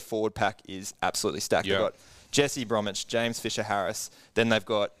side. Their forward pack is absolutely stacked. Yeah. They've got Jesse Bromwich, James Fisher-Harris. Then they've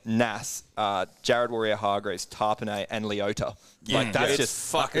got Nass, Jared Warrior-Hargreaves, Tarpanay, and Leota. Like, that's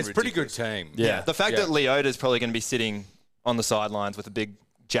just fucking It's a pretty good team. Yeah. The fact that Leota is probably going to be sitting on the sidelines with a big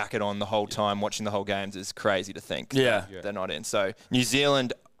jacket on the whole time, watching the whole games, is crazy to think. Yeah. They're not in. So New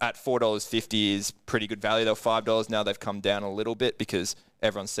Zealand at $4.50 is pretty good value. They were $5. Now they've come down a little bit because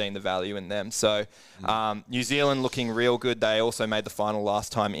everyone's seeing the value in them. So New Zealand looking real good. They also made the final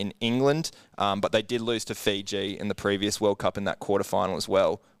last time in England, but they did lose to Fiji in the previous World Cup in that quarterfinal as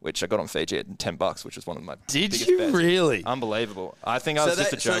well, which I got on Fiji at $10, which was one of my biggest bets. Really? Unbelievable. I think I was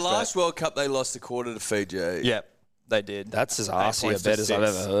just a joke. So last World Cup, they lost the quarter to Fiji. Yeah, they did. That's as arsey a bet as I've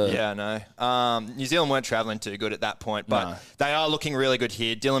ever heard. Yeah, I know. New Zealand weren't travelling too good at that point, but they are looking really good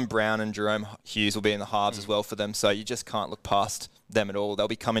here. Dylan Brown and Jerome Hughes will be in the halves as well for them, so you just can't look past them at all. They'll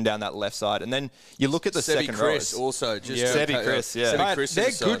be coming down that left side. And then you look at the second Chris rows. also. Just Sebi Chris, yeah. Sebi Mate, Chris they're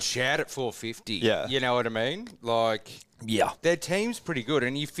is a good side. shout at 450. Yeah. You know what I mean? Like, Yeah. their team's pretty good.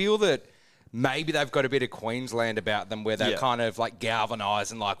 And you feel that maybe they've got a bit of Queensland about them where they're kind of like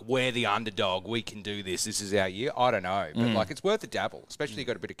galvanised and like, we're the underdog. We can do this. This is our year. I don't know. But like, it's worth a dabble, especially you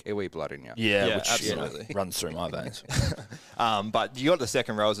got a bit of Kiwi blood in you. Yeah, which absolutely. runs through my veins. But you got the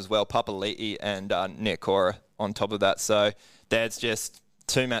second rows as well, Papali'i and Niakora on top of that. So there's just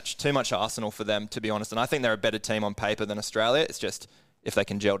too much arsenal for them, to be honest. And I think they're a better team on paper than Australia. It's just if they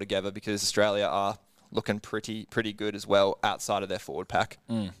can gel together, because Australia are looking pretty good as well outside of their forward pack.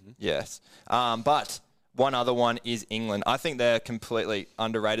 Yes. But one other one is England. I think they're completely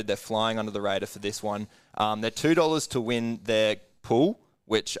underrated. They're flying under the radar for this one. They're $2 to win their pool,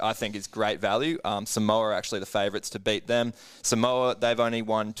 which I think is great value. Samoa are actually the favourites to beat them. Samoa, they've only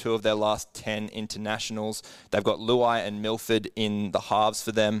won 2 of their last 10 internationals. They've got Luai and Milford in the halves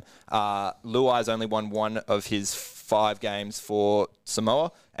for them. Luai's only won 1 of his 5 games for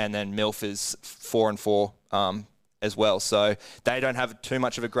Samoa, and then Milf is 4-4 as well. So they don't have too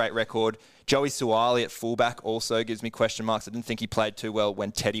much of a great record. Joey Suwali at fullback also gives me question marks. I didn't think he played too well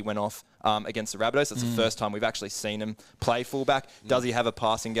when Teddy went off against the Rabbitohs. That's the first time we've actually seen him play fullback. Does he have a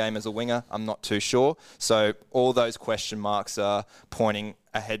passing game as a winger? I'm not too sure. So all those question marks are pointing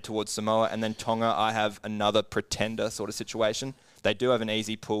ahead towards Samoa. And then Tonga, I have another pretender sort of situation. They do have an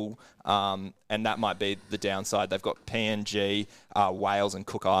easy pool, and that might be the downside. They've got PNG, Wales, and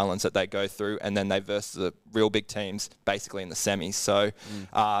Cook Islands that they go through, and then they versus the real big teams basically in the semis. So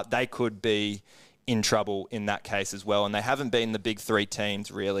they could be in trouble in that case as well. And they haven't been the big 3 teams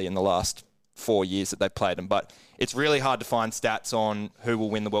really in the last 4 years that they've played them. But it's really hard to find stats on who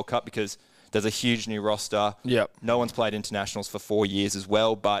will win the World Cup because there's a huge new roster. Yep. No one's played internationals for 4 years as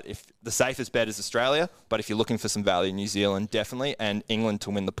well. But if the safest bet is Australia, but if you're looking for some value, New Zealand definitely, and England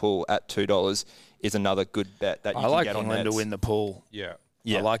to win the pool at $2 is another good bet that you I can like get on England to Neds. win the pool. Yeah.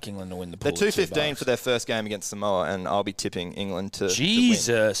 I like England to win the pool. They're at $2.15 $2. for their first game against Samoa, and I'll be tipping England to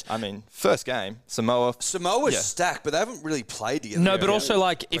Jesus. win. I mean, first game, Samoa's stacked, but they haven't really played together. No, but also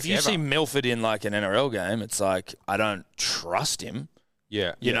like if you ever. see Milford in like an NRL game, it's like I don't trust him.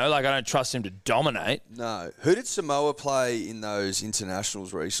 Yeah. You know, like I don't trust him to dominate. No. Who did Samoa play in those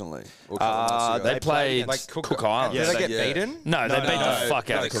internationals recently? Or a couple of months ago? They played Like Cook Islands. Did they get Yeah. beaten? No, they beat the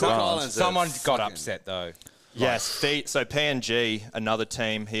fuck out of Cook Islands. Someone got upset though. Yes, so PNG, another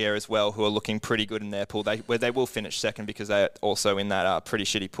team here as well, who are looking pretty good in their pool. They will finish second because they're also in that pretty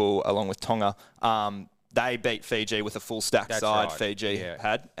shitty pool along with Tonga. They beat Fiji with a full stack That's side right. Fiji Yeah.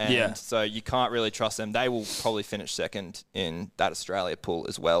 had. And so you can't really trust them. They will probably finish second in that Australia pool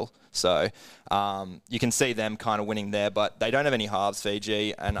as well. So you can see them kind of winning there, but they don't have any halves,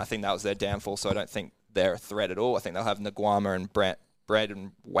 Fiji, and I think that was their downfall, so I don't think they're a threat at all. I think they'll have Nguama and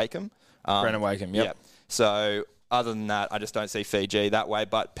Braden Wakeham. Brandon Wakeham, yep. So other than that, I just don't see Fiji that way.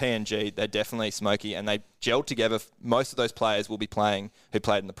 But PNG, they're definitely smoky, and they gelled together. Most of those players will be playing, who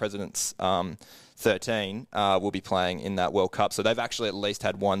played in the President's 13, will be playing in that World Cup. So they've actually at least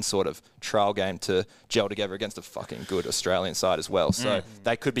had one sort of trial game to gel together against a fucking good Australian side as well. So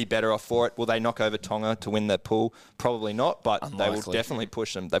they could be better off for it. Will they knock over Tonga to win their pool? Probably not, but they will definitely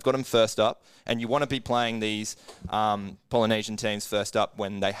push them. They've got them first up, and you want to be playing these Polynesian teams first up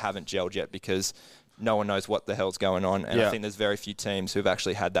when they haven't gelled yet, because no one knows what the hell's going on. And I think there's very few teams who've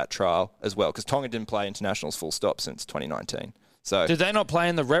actually had that trial as well, because Tonga didn't play internationals full stop since 2019. So Did they not play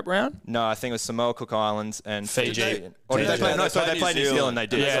in the rep round? no, I think it was Samoa, Cook Islands, and Fiji. Or did they play? No, They sorry, they played New Zealand. They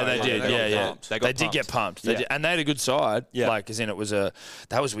did. Yeah, Sorry, they did. they got Yeah. pumped. They did get pumped. They Yeah. did. And they had a good side. Yeah. Like, as in it was that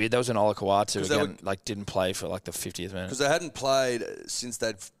was weird. That was an Olakawatu they again. Like, didn't play for like the 50th minute. Because they hadn't played since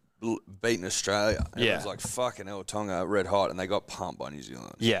they'd beaten Australia. And Yeah. It was like fucking hell, Tonga red hot, and they got pumped by New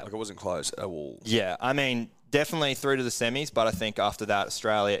Zealand. Yeah. Like it wasn't close at all. Yeah, I mean, definitely through to the semis, but I think after that,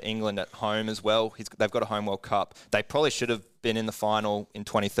 Australia, England at home as well. They've got a home World Cup. They probably should have been in the final in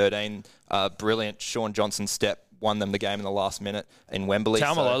 2013. Brilliant Sean Johnson step won them the game in the last minute in Wembley.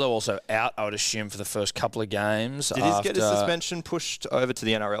 Taumalolo also out, I would assume, for the first couple of games. Did he get his suspension pushed over to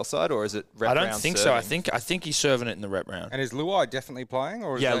the NRL side, or is it rep I don't round think serving? so. I think he's serving it in the rep round. And is Luai definitely playing?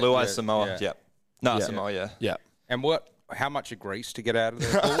 Or is Yeah, that, Luai Samoa. Yeah. No, Yeah. Samoa, yeah. Yeah. And how much of grease to get out of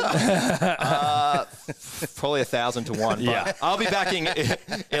there? Probably 1,000 to 1. Yeah. But I'll be backing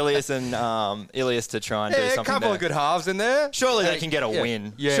Ilias and Ilias to try and do a something couple there. of good halves in there. Surely they can get a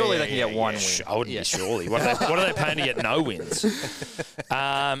win. Yeah, Surely yeah, they can yeah, get one yeah. win. I wouldn't be surely. What are they paying to get no wins?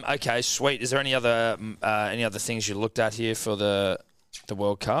 Okay, sweet. Is there any other things you looked at here for the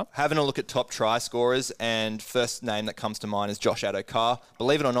World Cup? Having a look at top try scorers, and first name that comes to mind is Josh Adokar.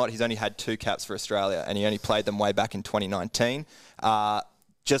 Believe it or not, he's only had 2 caps for Australia, and he only played them way back in 2019.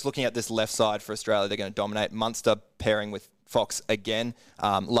 Just looking at this left side for Australia, they're going to dominate. Munster pairing with Fox again.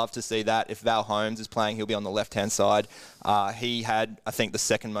 Love to see that. If Val Holmes is playing, he'll be on the left-hand side. He had, I think, the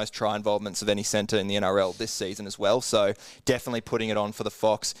second most try involvements of any centre in the NRL this season as well, so definitely putting it on for the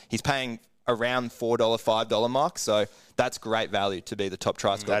Fox. He's paying around $4, $5 mark, so that's great value to be the top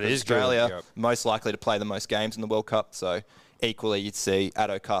try scorer. That is good. Australia, Yep. most likely to play the most games in the World Cup, so equally you'd see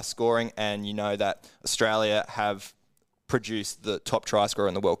Adokar scoring, and you know that Australia have produced the top try scorer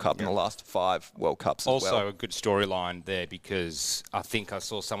in the World Cup in the last 5 World Cups as Also, well. a good storyline there, because I think I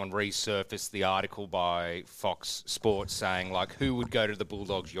saw someone resurface the article by Fox Sports saying, like, who would go to the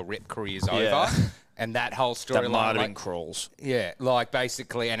Bulldogs? Your rep career's Yeah. over. And that whole That might storyline, have been like, Crawls. yeah, like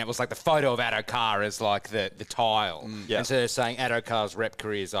basically, and it was like the photo of Adokar as like the tile. Yeah. And so they're saying Adokar's rep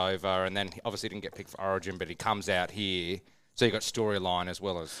career's over, and then he obviously didn't get picked for Origin, but he comes out here. So you got storyline as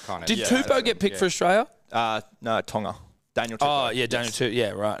well as kind of. Did Tupou get picked for Australia? No, Tonga. Daniel Oh, Tupou. yeah, Daniel Tupou. Yeah,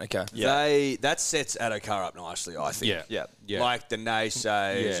 right. Okay. That sets Adokar up nicely, I think. Yeah. Yeah. Yeah. Like the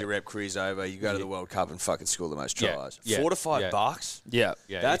naysays, Yeah. your rep career's over, you go to the World Cup and fucking score the most Yeah. tries. Yeah. $4 to $5 Yeah. bucks. Yeah.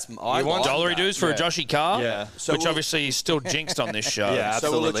 Yeah. That's You I want like Dollary that. dues for a Joshy Carr, Yeah. So which will- obviously is still jinxed on this show. Yeah.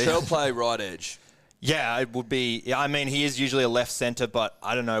 So will Absolutely. Latrell play right edge? Yeah, it would be. Yeah, I mean, he is usually a left centre, but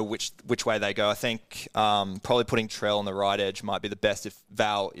I don't know which way they go. I think probably putting Trell on the right edge might be the best if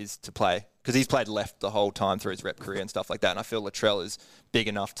Val is to play, because he's played left the whole time through his rep career and stuff like that. And I feel Latrell is big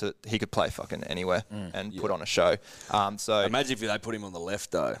enough he could play fucking anywhere and put on a show. So Imagine if they put him on the left,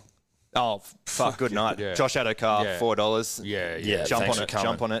 though. oh fuck, good night, Yeah. Josh Adokar, Yeah. $4. Yeah, Yeah, Jump thanks on for it, coming.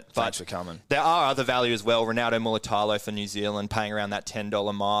 jump on it. But Thanks for coming. there are other value as well. Ronaldo Mulatalo for New Zealand, paying around that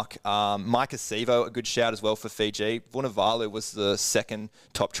 $10 mark. Micah Sivo, a good shout as well for Fiji. Vunivalu was the second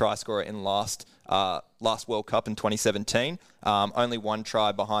top try scorer in last World Cup in 2017. Only 1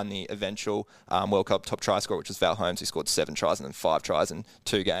 try behind the eventual World Cup top try scorer, which was Val Holmes, who scored 7 tries and then 5 tries in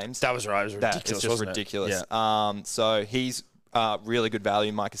 2 games. That was right. It was ridiculous, It's just wasn't it? ridiculous. Yeah. So he's really good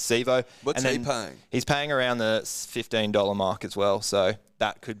value, Micah Sivo. What's And he then paying? He's paying around the $15 mark as well. So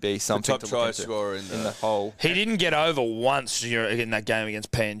that could be something top to try look into scorer in the whole. He didn't get over once in that game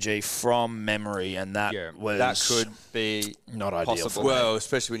against PNG from memory, and that Yeah. was That could be not ideal. possible. For me. Well,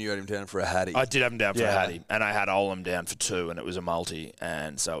 especially when you had him down for a Hattie. I did have him down for a Yeah. Hattie, and I had Olam down for 2, and it was a multi,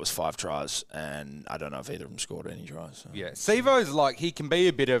 and so it was 5 tries, and I don't know if either of them scored any tries. So. Yeah, Sivo's like, he can be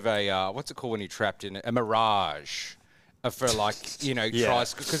a bit of a what's it called when you're trapped in a mirage for like, you know, Yeah.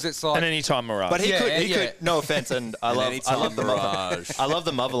 tries, because it's like And anytime Mirage. But he Yeah, could. yeah. No offense, and I love the Mirage. I love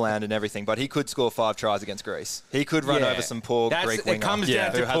the motherland and everything. But he could score 5 tries against Greece. He could run over some poor Greek winger. It comes Yeah.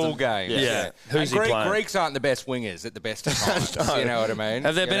 down to who pool hasn't- games. Yeah. Who's he and playing? Greeks aren't the best wingers at the best of times. You know what I mean?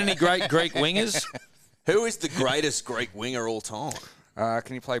 Have there been any great Greek wingers? Who is the greatest Greek winger all time?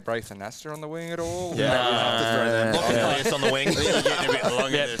 Can you play Braith and Astor on the wing at all? Ilias on the wing.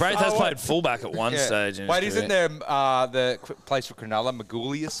 Yeah, Braith has played fullback at one Yeah. stage. In his Wait, isn't career. there the place for Cronulla,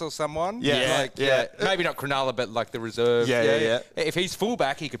 Magulius or someone? Yeah. Like, Yeah. Maybe not Cronulla, but like the reserve. Yeah. If he's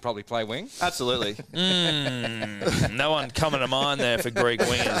fullback, he could probably play wing. Absolutely. No one coming to mind there for Greek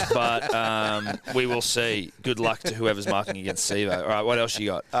wingers, but we will see. Good luck to whoever's marking against Sivo. All right, what else you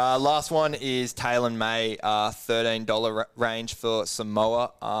got? Last one is Taylor May, $13 range for Samoa.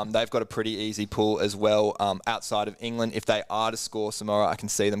 Samoa. They've got a pretty easy pool as well outside of England. If they are to score Samoa, I can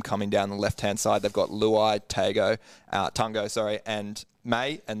see them coming down the left-hand side. They've got Luai, Tungo, and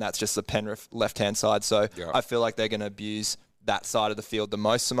May, and that's just the Penrith left-hand side. So I feel like they're going to abuse that side of the field the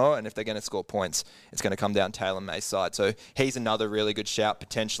most, Samoa, and if they're going to score points, it's going to come down Taylor May's side. So he's another really good shout,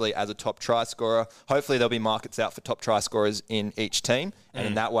 potentially as a top try scorer. Hopefully there'll be markets out for top try scorers in each team, and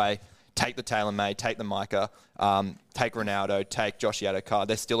in that way, take the Taylor May, take the Micah, take Ronaldo, take Josh Adokar.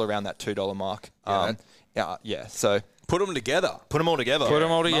 They're still around that $2 mark. So Put them together. put them all together. Put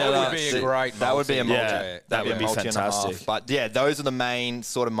them all together. That would be a great That would be a multi. Yeah, that would be multi and a half. fantastic. But yeah, those are the main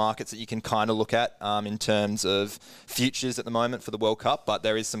sort of markets that you can kind of look at in terms of futures at the moment for the World Cup. But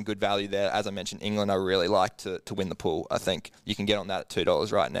there is some good value there. As I mentioned, England I really like to win the pool. I think you can get on that at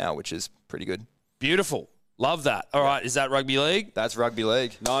 $2 right now, which is pretty good. Beautiful. Love that. All right, is that rugby league? That's rugby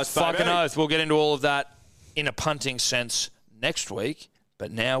league. Nice, Fucking oath. We'll get into all of that in a punting sense next week.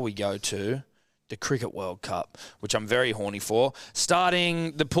 But now we go to the Cricket World Cup, which I'm very horny for.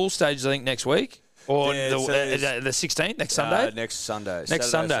 Starting the pool stages, I think, next week. Or Yeah, the so it's- 16th, next Sunday? Next Sunday.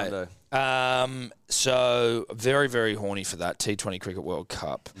 Next Saturday, Sunday. So very, very horny for that T20 Cricket World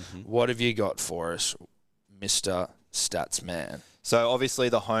Cup. What have you got for us, Mr. Stats Man? So obviously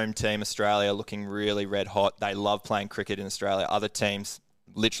the home team, Australia, looking really red hot. They love playing cricket in Australia. Other teams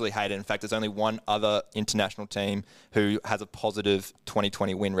literally hate it. In fact, there's only one other international team who has a positive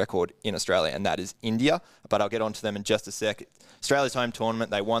 2020 win record in Australia, and that is India. But I'll get on to them in just a sec. Australia's home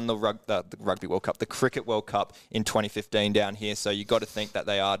tournament, they won the Rugby World Cup, the Cricket World Cup in 2015 down here. So you got to think that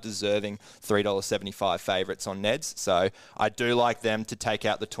they are deserving $3.75 favourites on Neds. So I do like them to take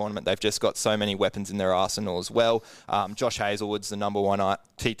out the tournament. They've just got so many weapons in their arsenal as well. Josh Hazelwood's the number one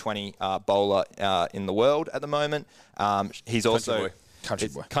T20 bowler in the world at the moment. He's also...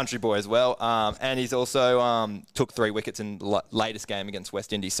 Country boy as well. And he's also took 3 wickets in the latest game against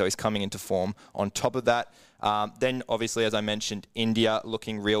West Indies, so he's coming into form on top of that. Then, obviously, as I mentioned, India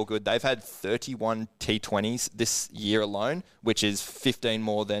looking real good. They've had 31 T20s this year alone, which is 15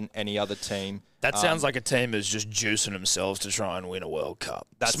 more than any other team. That sounds like a team that's just juicing themselves to try and win a World Cup.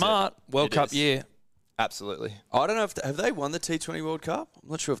 That's Smart. it. World It Cup is. year. Absolutely. I don't know if have they won the T20 World Cup? I'm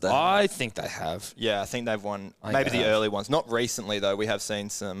not sure if they have. I think they have. Yeah, I think they've won think maybe they the have. early ones. Not recently, though. We have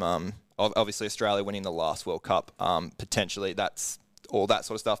seen some, obviously, Australia winning the last World Cup. Potentially, that's all that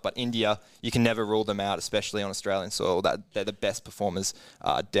sort of stuff. But India, you can never rule them out, especially on Australian soil. They're the best performers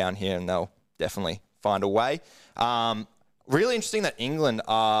down here, and they'll definitely find a way. Really interesting that England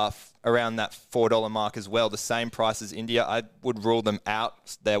are around that $4 mark as well, the same price as India. I would rule them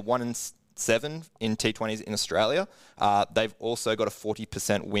out. They're 1-7 in T20s in Australia. They've also got a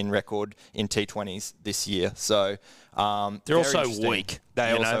 40% win record in T20s this year. So They're very also interesting. weak.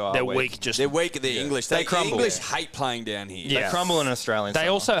 They you also know? are They're weak. weak. Just They're weak at the English. They The crumble. English hate playing down here. Yeah. They crumble in Australian They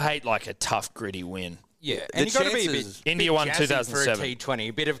summer. also hate like a tough, gritty win. Yeah, and The you got to be a bit. chances- India bit won jazzy 2007. for a T20.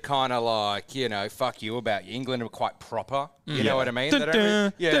 A bit of kind of like fuck you about you. England are quite proper. You know what I mean? They don't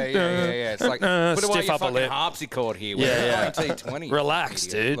really- yeah. It's like put away Stiff your upper fucking lip. harpsichord here. Yeah, We're playing T20. Relax,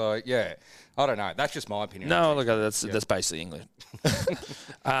 idiot. dude. Like, yeah, I don't know. That's just my opinion. No, look, that's basically England.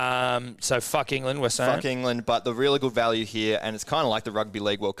 So fuck England, we're saying. Fuck England, but the really good value here, and it's kind of like the Rugby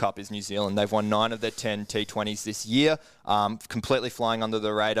League World Cup, is New Zealand. They've won 9 of their 10 T20s this year, completely flying under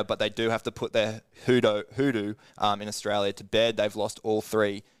the radar, but they do have to put their hoodoo in Australia to bed. They've lost all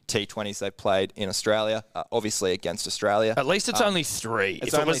 3 T20s they've played in Australia, obviously against Australia. At least it's only 3. it's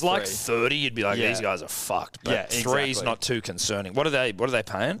If it only was like 3. 30, you'd be like, Yeah. these guys are fucked. But Yeah, 3's exactly. not too concerning. What are they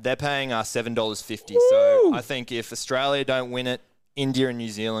paying? They're paying $7.50. So I think if Australia don't win it, India and New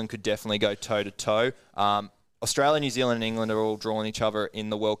Zealand could definitely go toe-to-toe. Australia, New Zealand and England are all drawing each other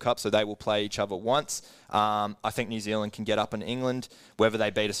in the World Cup, so they will play each other once. I think New Zealand can get up in England. Whether they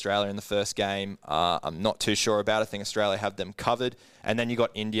beat Australia in the first game, I'm not too sure about. I think Australia have them covered. And then you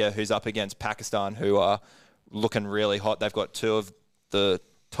got India, who's up against Pakistan, who are looking really hot. They've got 2 of the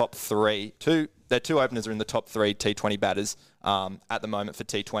top 3. Their 2 openers are in the top 3 T20 batters at the moment for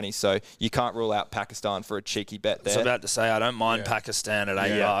T20. So you can't rule out Pakistan for a cheeky bet there. I was about to say, I don't mind Pakistan at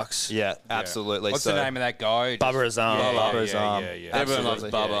 $8. Yeah, absolutely. What's so the name of that guy? Bubba Azam. Bubba Azam. Everyone loves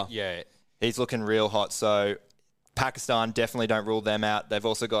Absolutely. Bubba. Yeah. He's looking real hot. So Pakistan, definitely don't rule them out. They've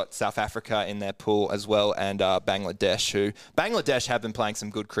also got South Africa in their pool as well, and Bangladesh, Bangladesh have been playing some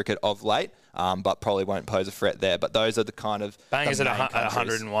good cricket of late, but probably won't pose a threat there. But those are the kind of Bangers the at main countries.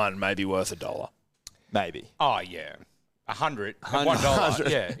 101, maybe worth $1. Maybe. Oh yeah. 100. $1.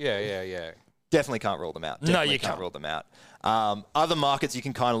 Yeah. Definitely can't rule them out. No, Definitely you can't. rule them out. Other markets you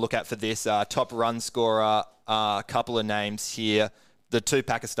can kind of look at for this, top run scorer, a couple of names here. the two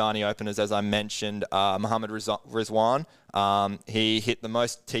Pakistani openers, as I mentioned, Mohammad Rizwan, he hit the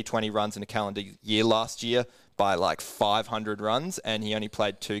most T20 runs in a calendar year last year by like 500 runs, and he only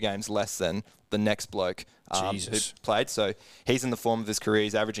played 2 games less than the next bloke who played. So he's in the form of his career.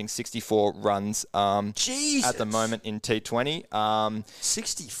 He's averaging 64 runs at the moment in T20.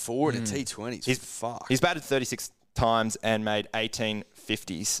 64 in a T20. He's batted 36 times and made 18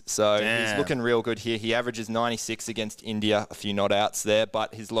 50s. So he's looking real good here. He averages 96 against India, a few not outs there,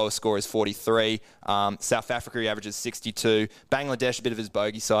 but his lowest score is 43. South Africa, he averages 62. Bangladesh, a bit of his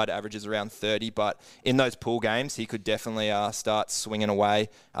bogey side, averages around 30. But in those pool games, he could definitely start swinging away.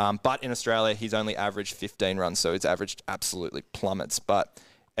 But in Australia, he's only averaged 15 runs, so his average absolutely plummets. But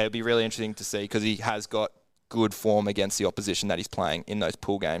it'll be really interesting to see because he has got good form against the opposition that he's playing in those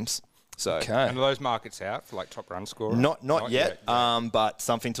pool games. So, And are those markets out for like top run scorer? Not yet. But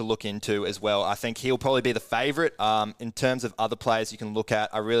something to look into as well. I think he'll probably be the favourite. In terms of other players you can look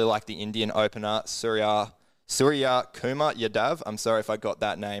at, I really like the Indian opener, Surya Kumar Yadav. I'm sorry if I got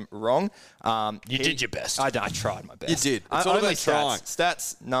that name wrong. You did your best. I tried my best. You did. It's all about trying.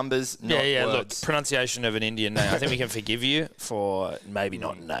 Stats, numbers, not words. Look, pronunciation of an Indian name. I think we can forgive you for maybe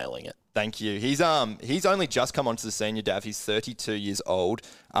not nailing it. Thank you. He's only just come onto the senior, Dav. He's 32 years old.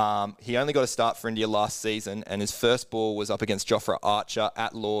 He only got a start for India last season, and his first ball was up against Jofra Archer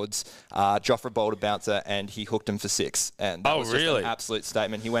at Lords. Jofra bowled a bouncer, and he hooked him for 6. And that was just an absolute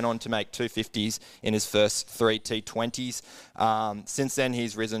statement. He went on to make 250s in his first 3 T20s. Since then,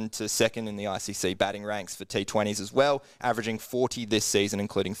 he's risen to second in the ICC batting ranks for T20s as well, averaging 40 this season,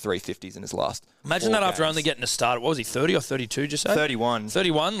 including 350s in his last. Imagine that after only getting a start. What was he, 30 or 32, just say? 31.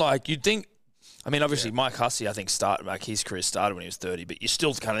 31, like you'd think. I mean, obviously, Mike Hussey, I think, his career started when he was 30, but you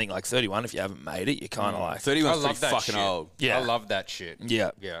still kind of think like 31, if you haven't made it, you're kind of like... 31's pretty fucking old. Yeah. I love that shit.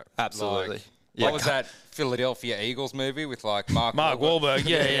 Yeah. Yeah. Absolutely. What was that Philadelphia Eagles movie with like Mark Wahlberg?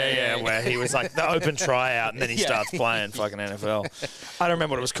 Yeah, where he was like the open tryout and then he starts playing fucking NFL. I don't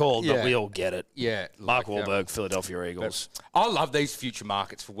remember what it was called, but we all get it. Yeah. Mark Wahlberg, Philadelphia Eagles. I love these future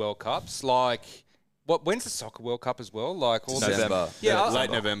markets for World Cups. Like... when's the Soccer World Cup as well? Like all December.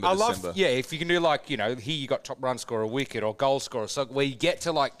 Late November, December. If you can do like, here you got top run scorer, wicket, or goal scorer, so where you get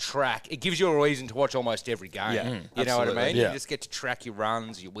to like track, it gives you a reason to watch almost every game. Yeah, you know what I mean? Yeah. You just get to track your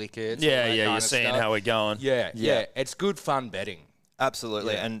runs, your wickets. You're seeing how we're going. Yeah. It's good fun betting.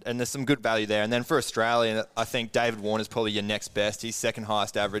 Absolutely, and there's some good value there. And then for Australia, I think David Warner's probably your next best. He's second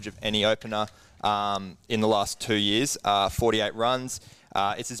highest average of any opener in the last 2 years, 48 runs.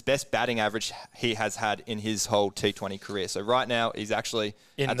 It's his best batting average he has had in his whole T20 career. So right now, he's actually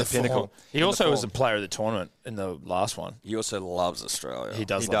at the pinnacle. He also was a player of the tournament in the last one. He also loves Australia. He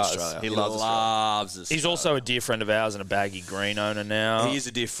does love Australia. He loves Australia. He's also a dear friend of ours and a Baggy Green owner now. He is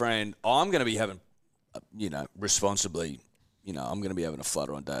a dear friend. I'm going to be having, responsibly... I'm going to be having a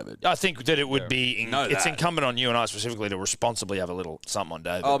flutter on David. I think that it would be... it's incumbent on you and I specifically to responsibly have a little something on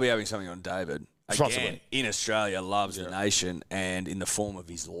David. I'll be having something on David. Responsibly. Again, in Australia, loves the nation and in the form of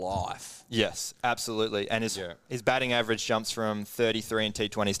his life. Yes, absolutely. And his batting average jumps from 33 in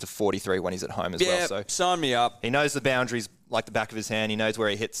T20s to 43 when he's at home as well. So sign me up. He knows the boundaries like the back of his hand. He knows where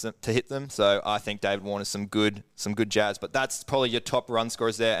he hits them, to hit them. So I think David Warner's some good jazz. But that's probably your top run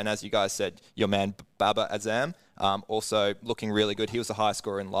scorers there. And as you guys said, your man Babar Azam also looking really good. He was the highest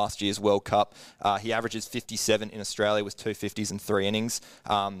scorer in last year's World Cup. He averages 57 in Australia with 2 50s in 3 innings.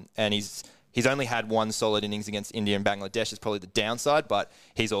 And He's only had 1 solid innings against India and Bangladesh. Is probably the downside, but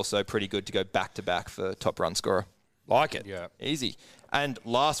he's also pretty good to go back-to-back for top run scorer. Like it. Yeah. Easy. And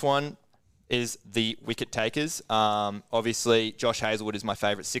last one is the wicket takers. Obviously, Josh Hazlewood is my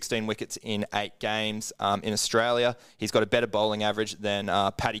favourite. 16 wickets in 8 games in Australia. He's got a better bowling average than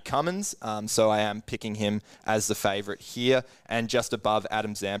Paddy Cummins, so I am picking him as the favourite here. And just above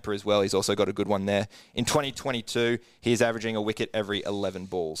Adam Zampa as well. He's also got a good one there. In 2022, he's averaging a wicket every 11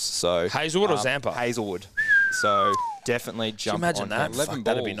 balls. So Hazlewood or Zampa? Hazlewood. So definitely jump imagine on that? him. 11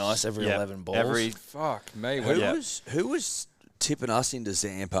 That'd be balls. nice every 11 balls. Fuck me. Who was tipping us into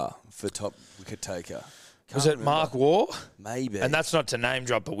Zampa for top wicket taker? Was it Mark Waugh? Maybe. And that's not to name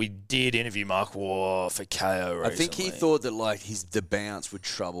drop, but we did interview Mark Waugh for KO recently. I think he thought that the bounce would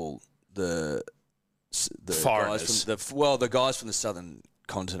trouble the foreigners. Guys from the guys from the southern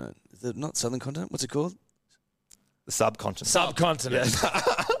continent. Is it not southern continent? What's it called? The subcontinent. Subcontinent.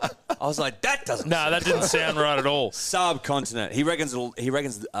 I was like, that doesn't. No, that didn't sound right at all. Subcontinent. He reckons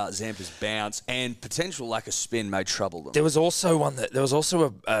Zampa's bounce and potential lack of spin may trouble them. There was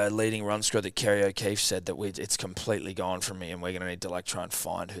also a leading run scorer that Kerry O'Keefe said that it's completely gone from me, and we're going to need to try and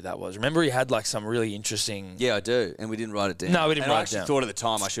find who that was. Remember, he had some really interesting. Yeah, I do, and we didn't write it down. No, we didn't write it down. I actually thought at the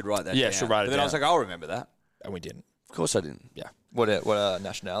time I should write that down. Yeah, should write it down. But then I was like, I'll remember that, and we didn't. Of course I didn't. Yeah. What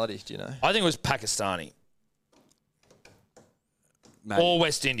nationality do you know? I think it was Pakistani Mate. or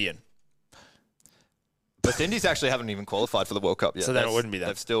West Indian. West Indies actually haven't even qualified for the World Cup yet. So then it wouldn't be that.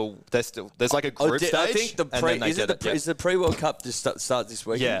 They're still. There's like a group stage. I think and then they is the pre-World Cup just start this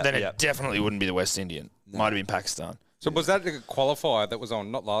weekend? Yeah. Then it definitely wouldn't be the West Indian. Might have been Pakistan. So was that a qualifier that was on?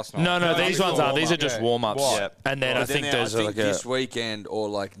 Not last night. No, these ones aren't. These are just Yeah. warm-ups. Yeah. And then I think there's like this weekend or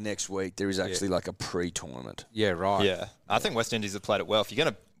like next week there is actually like a pre-tournament. Yeah, right. Yeah, I think West Indies have played it well. If you're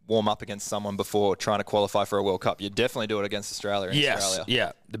going to warm up against someone before trying to qualify for a World Cup, you definitely do it against Australia.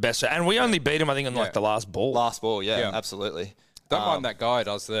 yeah, the best. And we only beat them, I think, in like the last ball. Last ball, Yeah. absolutely. Don't mind that guy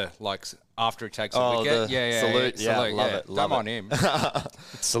does the after he takes a Oh, wicket. the salute. Yeah, love it, love Don't it. mind him.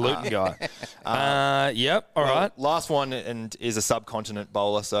 Saluting guy. Yep. All right. Last one and is a subcontinent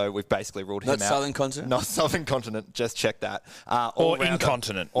bowler, so we've basically ruled him Not out. Southern Continent? Not Southern Continent. Just check that. Or All-rounder.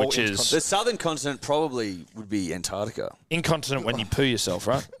 incontinent, Or which is incontinent. The Southern Continent probably would be Antarctica. incontinent when you poo yourself,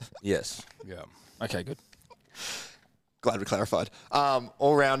 right? Yes. Yeah. Okay, good. Glad we clarified.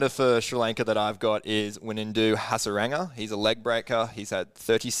 All-rounder for Sri Lanka that I've got is Winindu Hasaranga. He's a leg breaker. He's had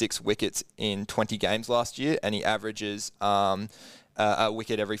 36 wickets in 20 games last year, and he averages a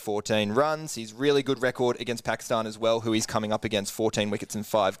wicket every 14 runs. He's really good record against Pakistan as well, who he's coming up against 14 wickets in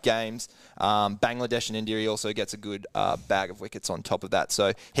 5 games. Bangladesh and India, he also gets a good bag of wickets on top of that.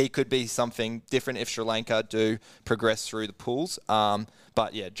 So he could be something different if Sri Lanka do progress through the pools.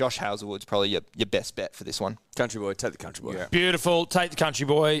 But yeah, Josh Hazlewood's probably your best bet for this one. Country boy, take the country boy. Yeah. Beautiful. Take the country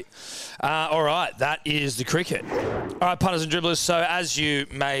boy. All right, that is the cricket. All right, punters and dribblers. So as you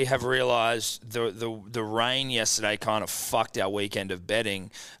may have realised, the rain yesterday kind of fucked our weekend of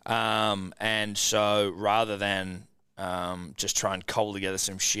betting. And so rather than just try and cobble together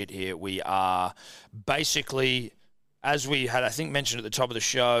some shit here, we are basically, as we had, I think, mentioned at the top of the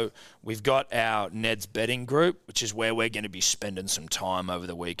show, we've got our Ned's betting group, which is where we're going to be spending some time over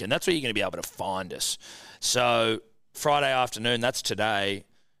the weekend. That's where you're going to be able to find us. So Friday afternoon, that's today.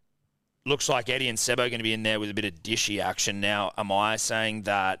 Looks like Eddie and Sebo are going to be in there with a bit of dishy action. Now, am I saying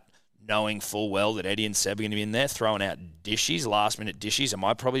that knowing full well that Eddie and Seb are going to be in there throwing out dishies, last-minute dishies, am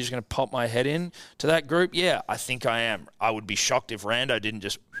I probably just going to pop my head in to that group? Yeah, I think I am. I would be shocked if Rando didn't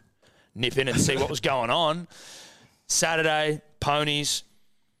just nip in and see what was going on. Saturday, ponies.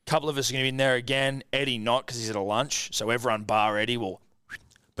 A couple of us are going to be in there again. Eddie not, because he's at a lunch. So everyone bar Eddie will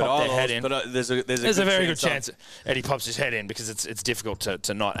pop their head in. But there's a very good chance Eddie pops his head in because it's difficult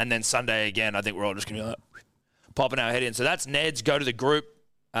to not. And then Sunday again, I think we're all just going to be like popping our head in. So that's Ned's. Go to the group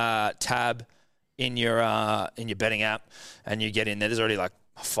tab in your betting app, and you get in there. There's already like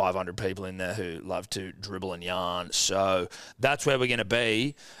 500 people in there who love to dribble and yarn. So that's where we're going to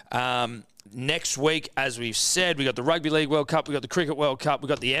be. Next week, as we've said, we got the Rugby League World Cup, we got the Cricket World Cup, we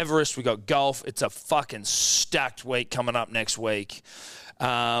got the Everest, we got golf. It's a fucking stacked week coming up next week.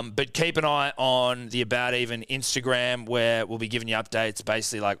 But keep an eye on the About Even Instagram, where we'll be giving you updates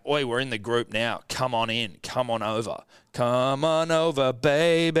basically like, oi, we're in the group now. Come on in. Come on over. Come on over,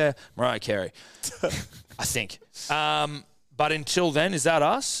 baby. Mariah Carey, I think. But until then, is that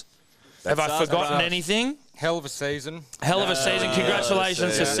us? Have I forgotten anything? Hell of a season. Hell of a season.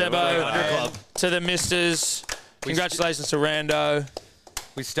 Congratulations to Sebo, to the Misters. Congratulations to Rando.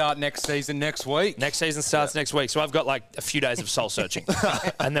 We start next season next week. Next season starts next week. So I've got like a few days of soul searching.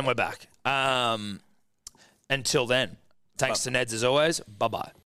 And then we're back. Until then, thanks to Neds as always. Bye-bye.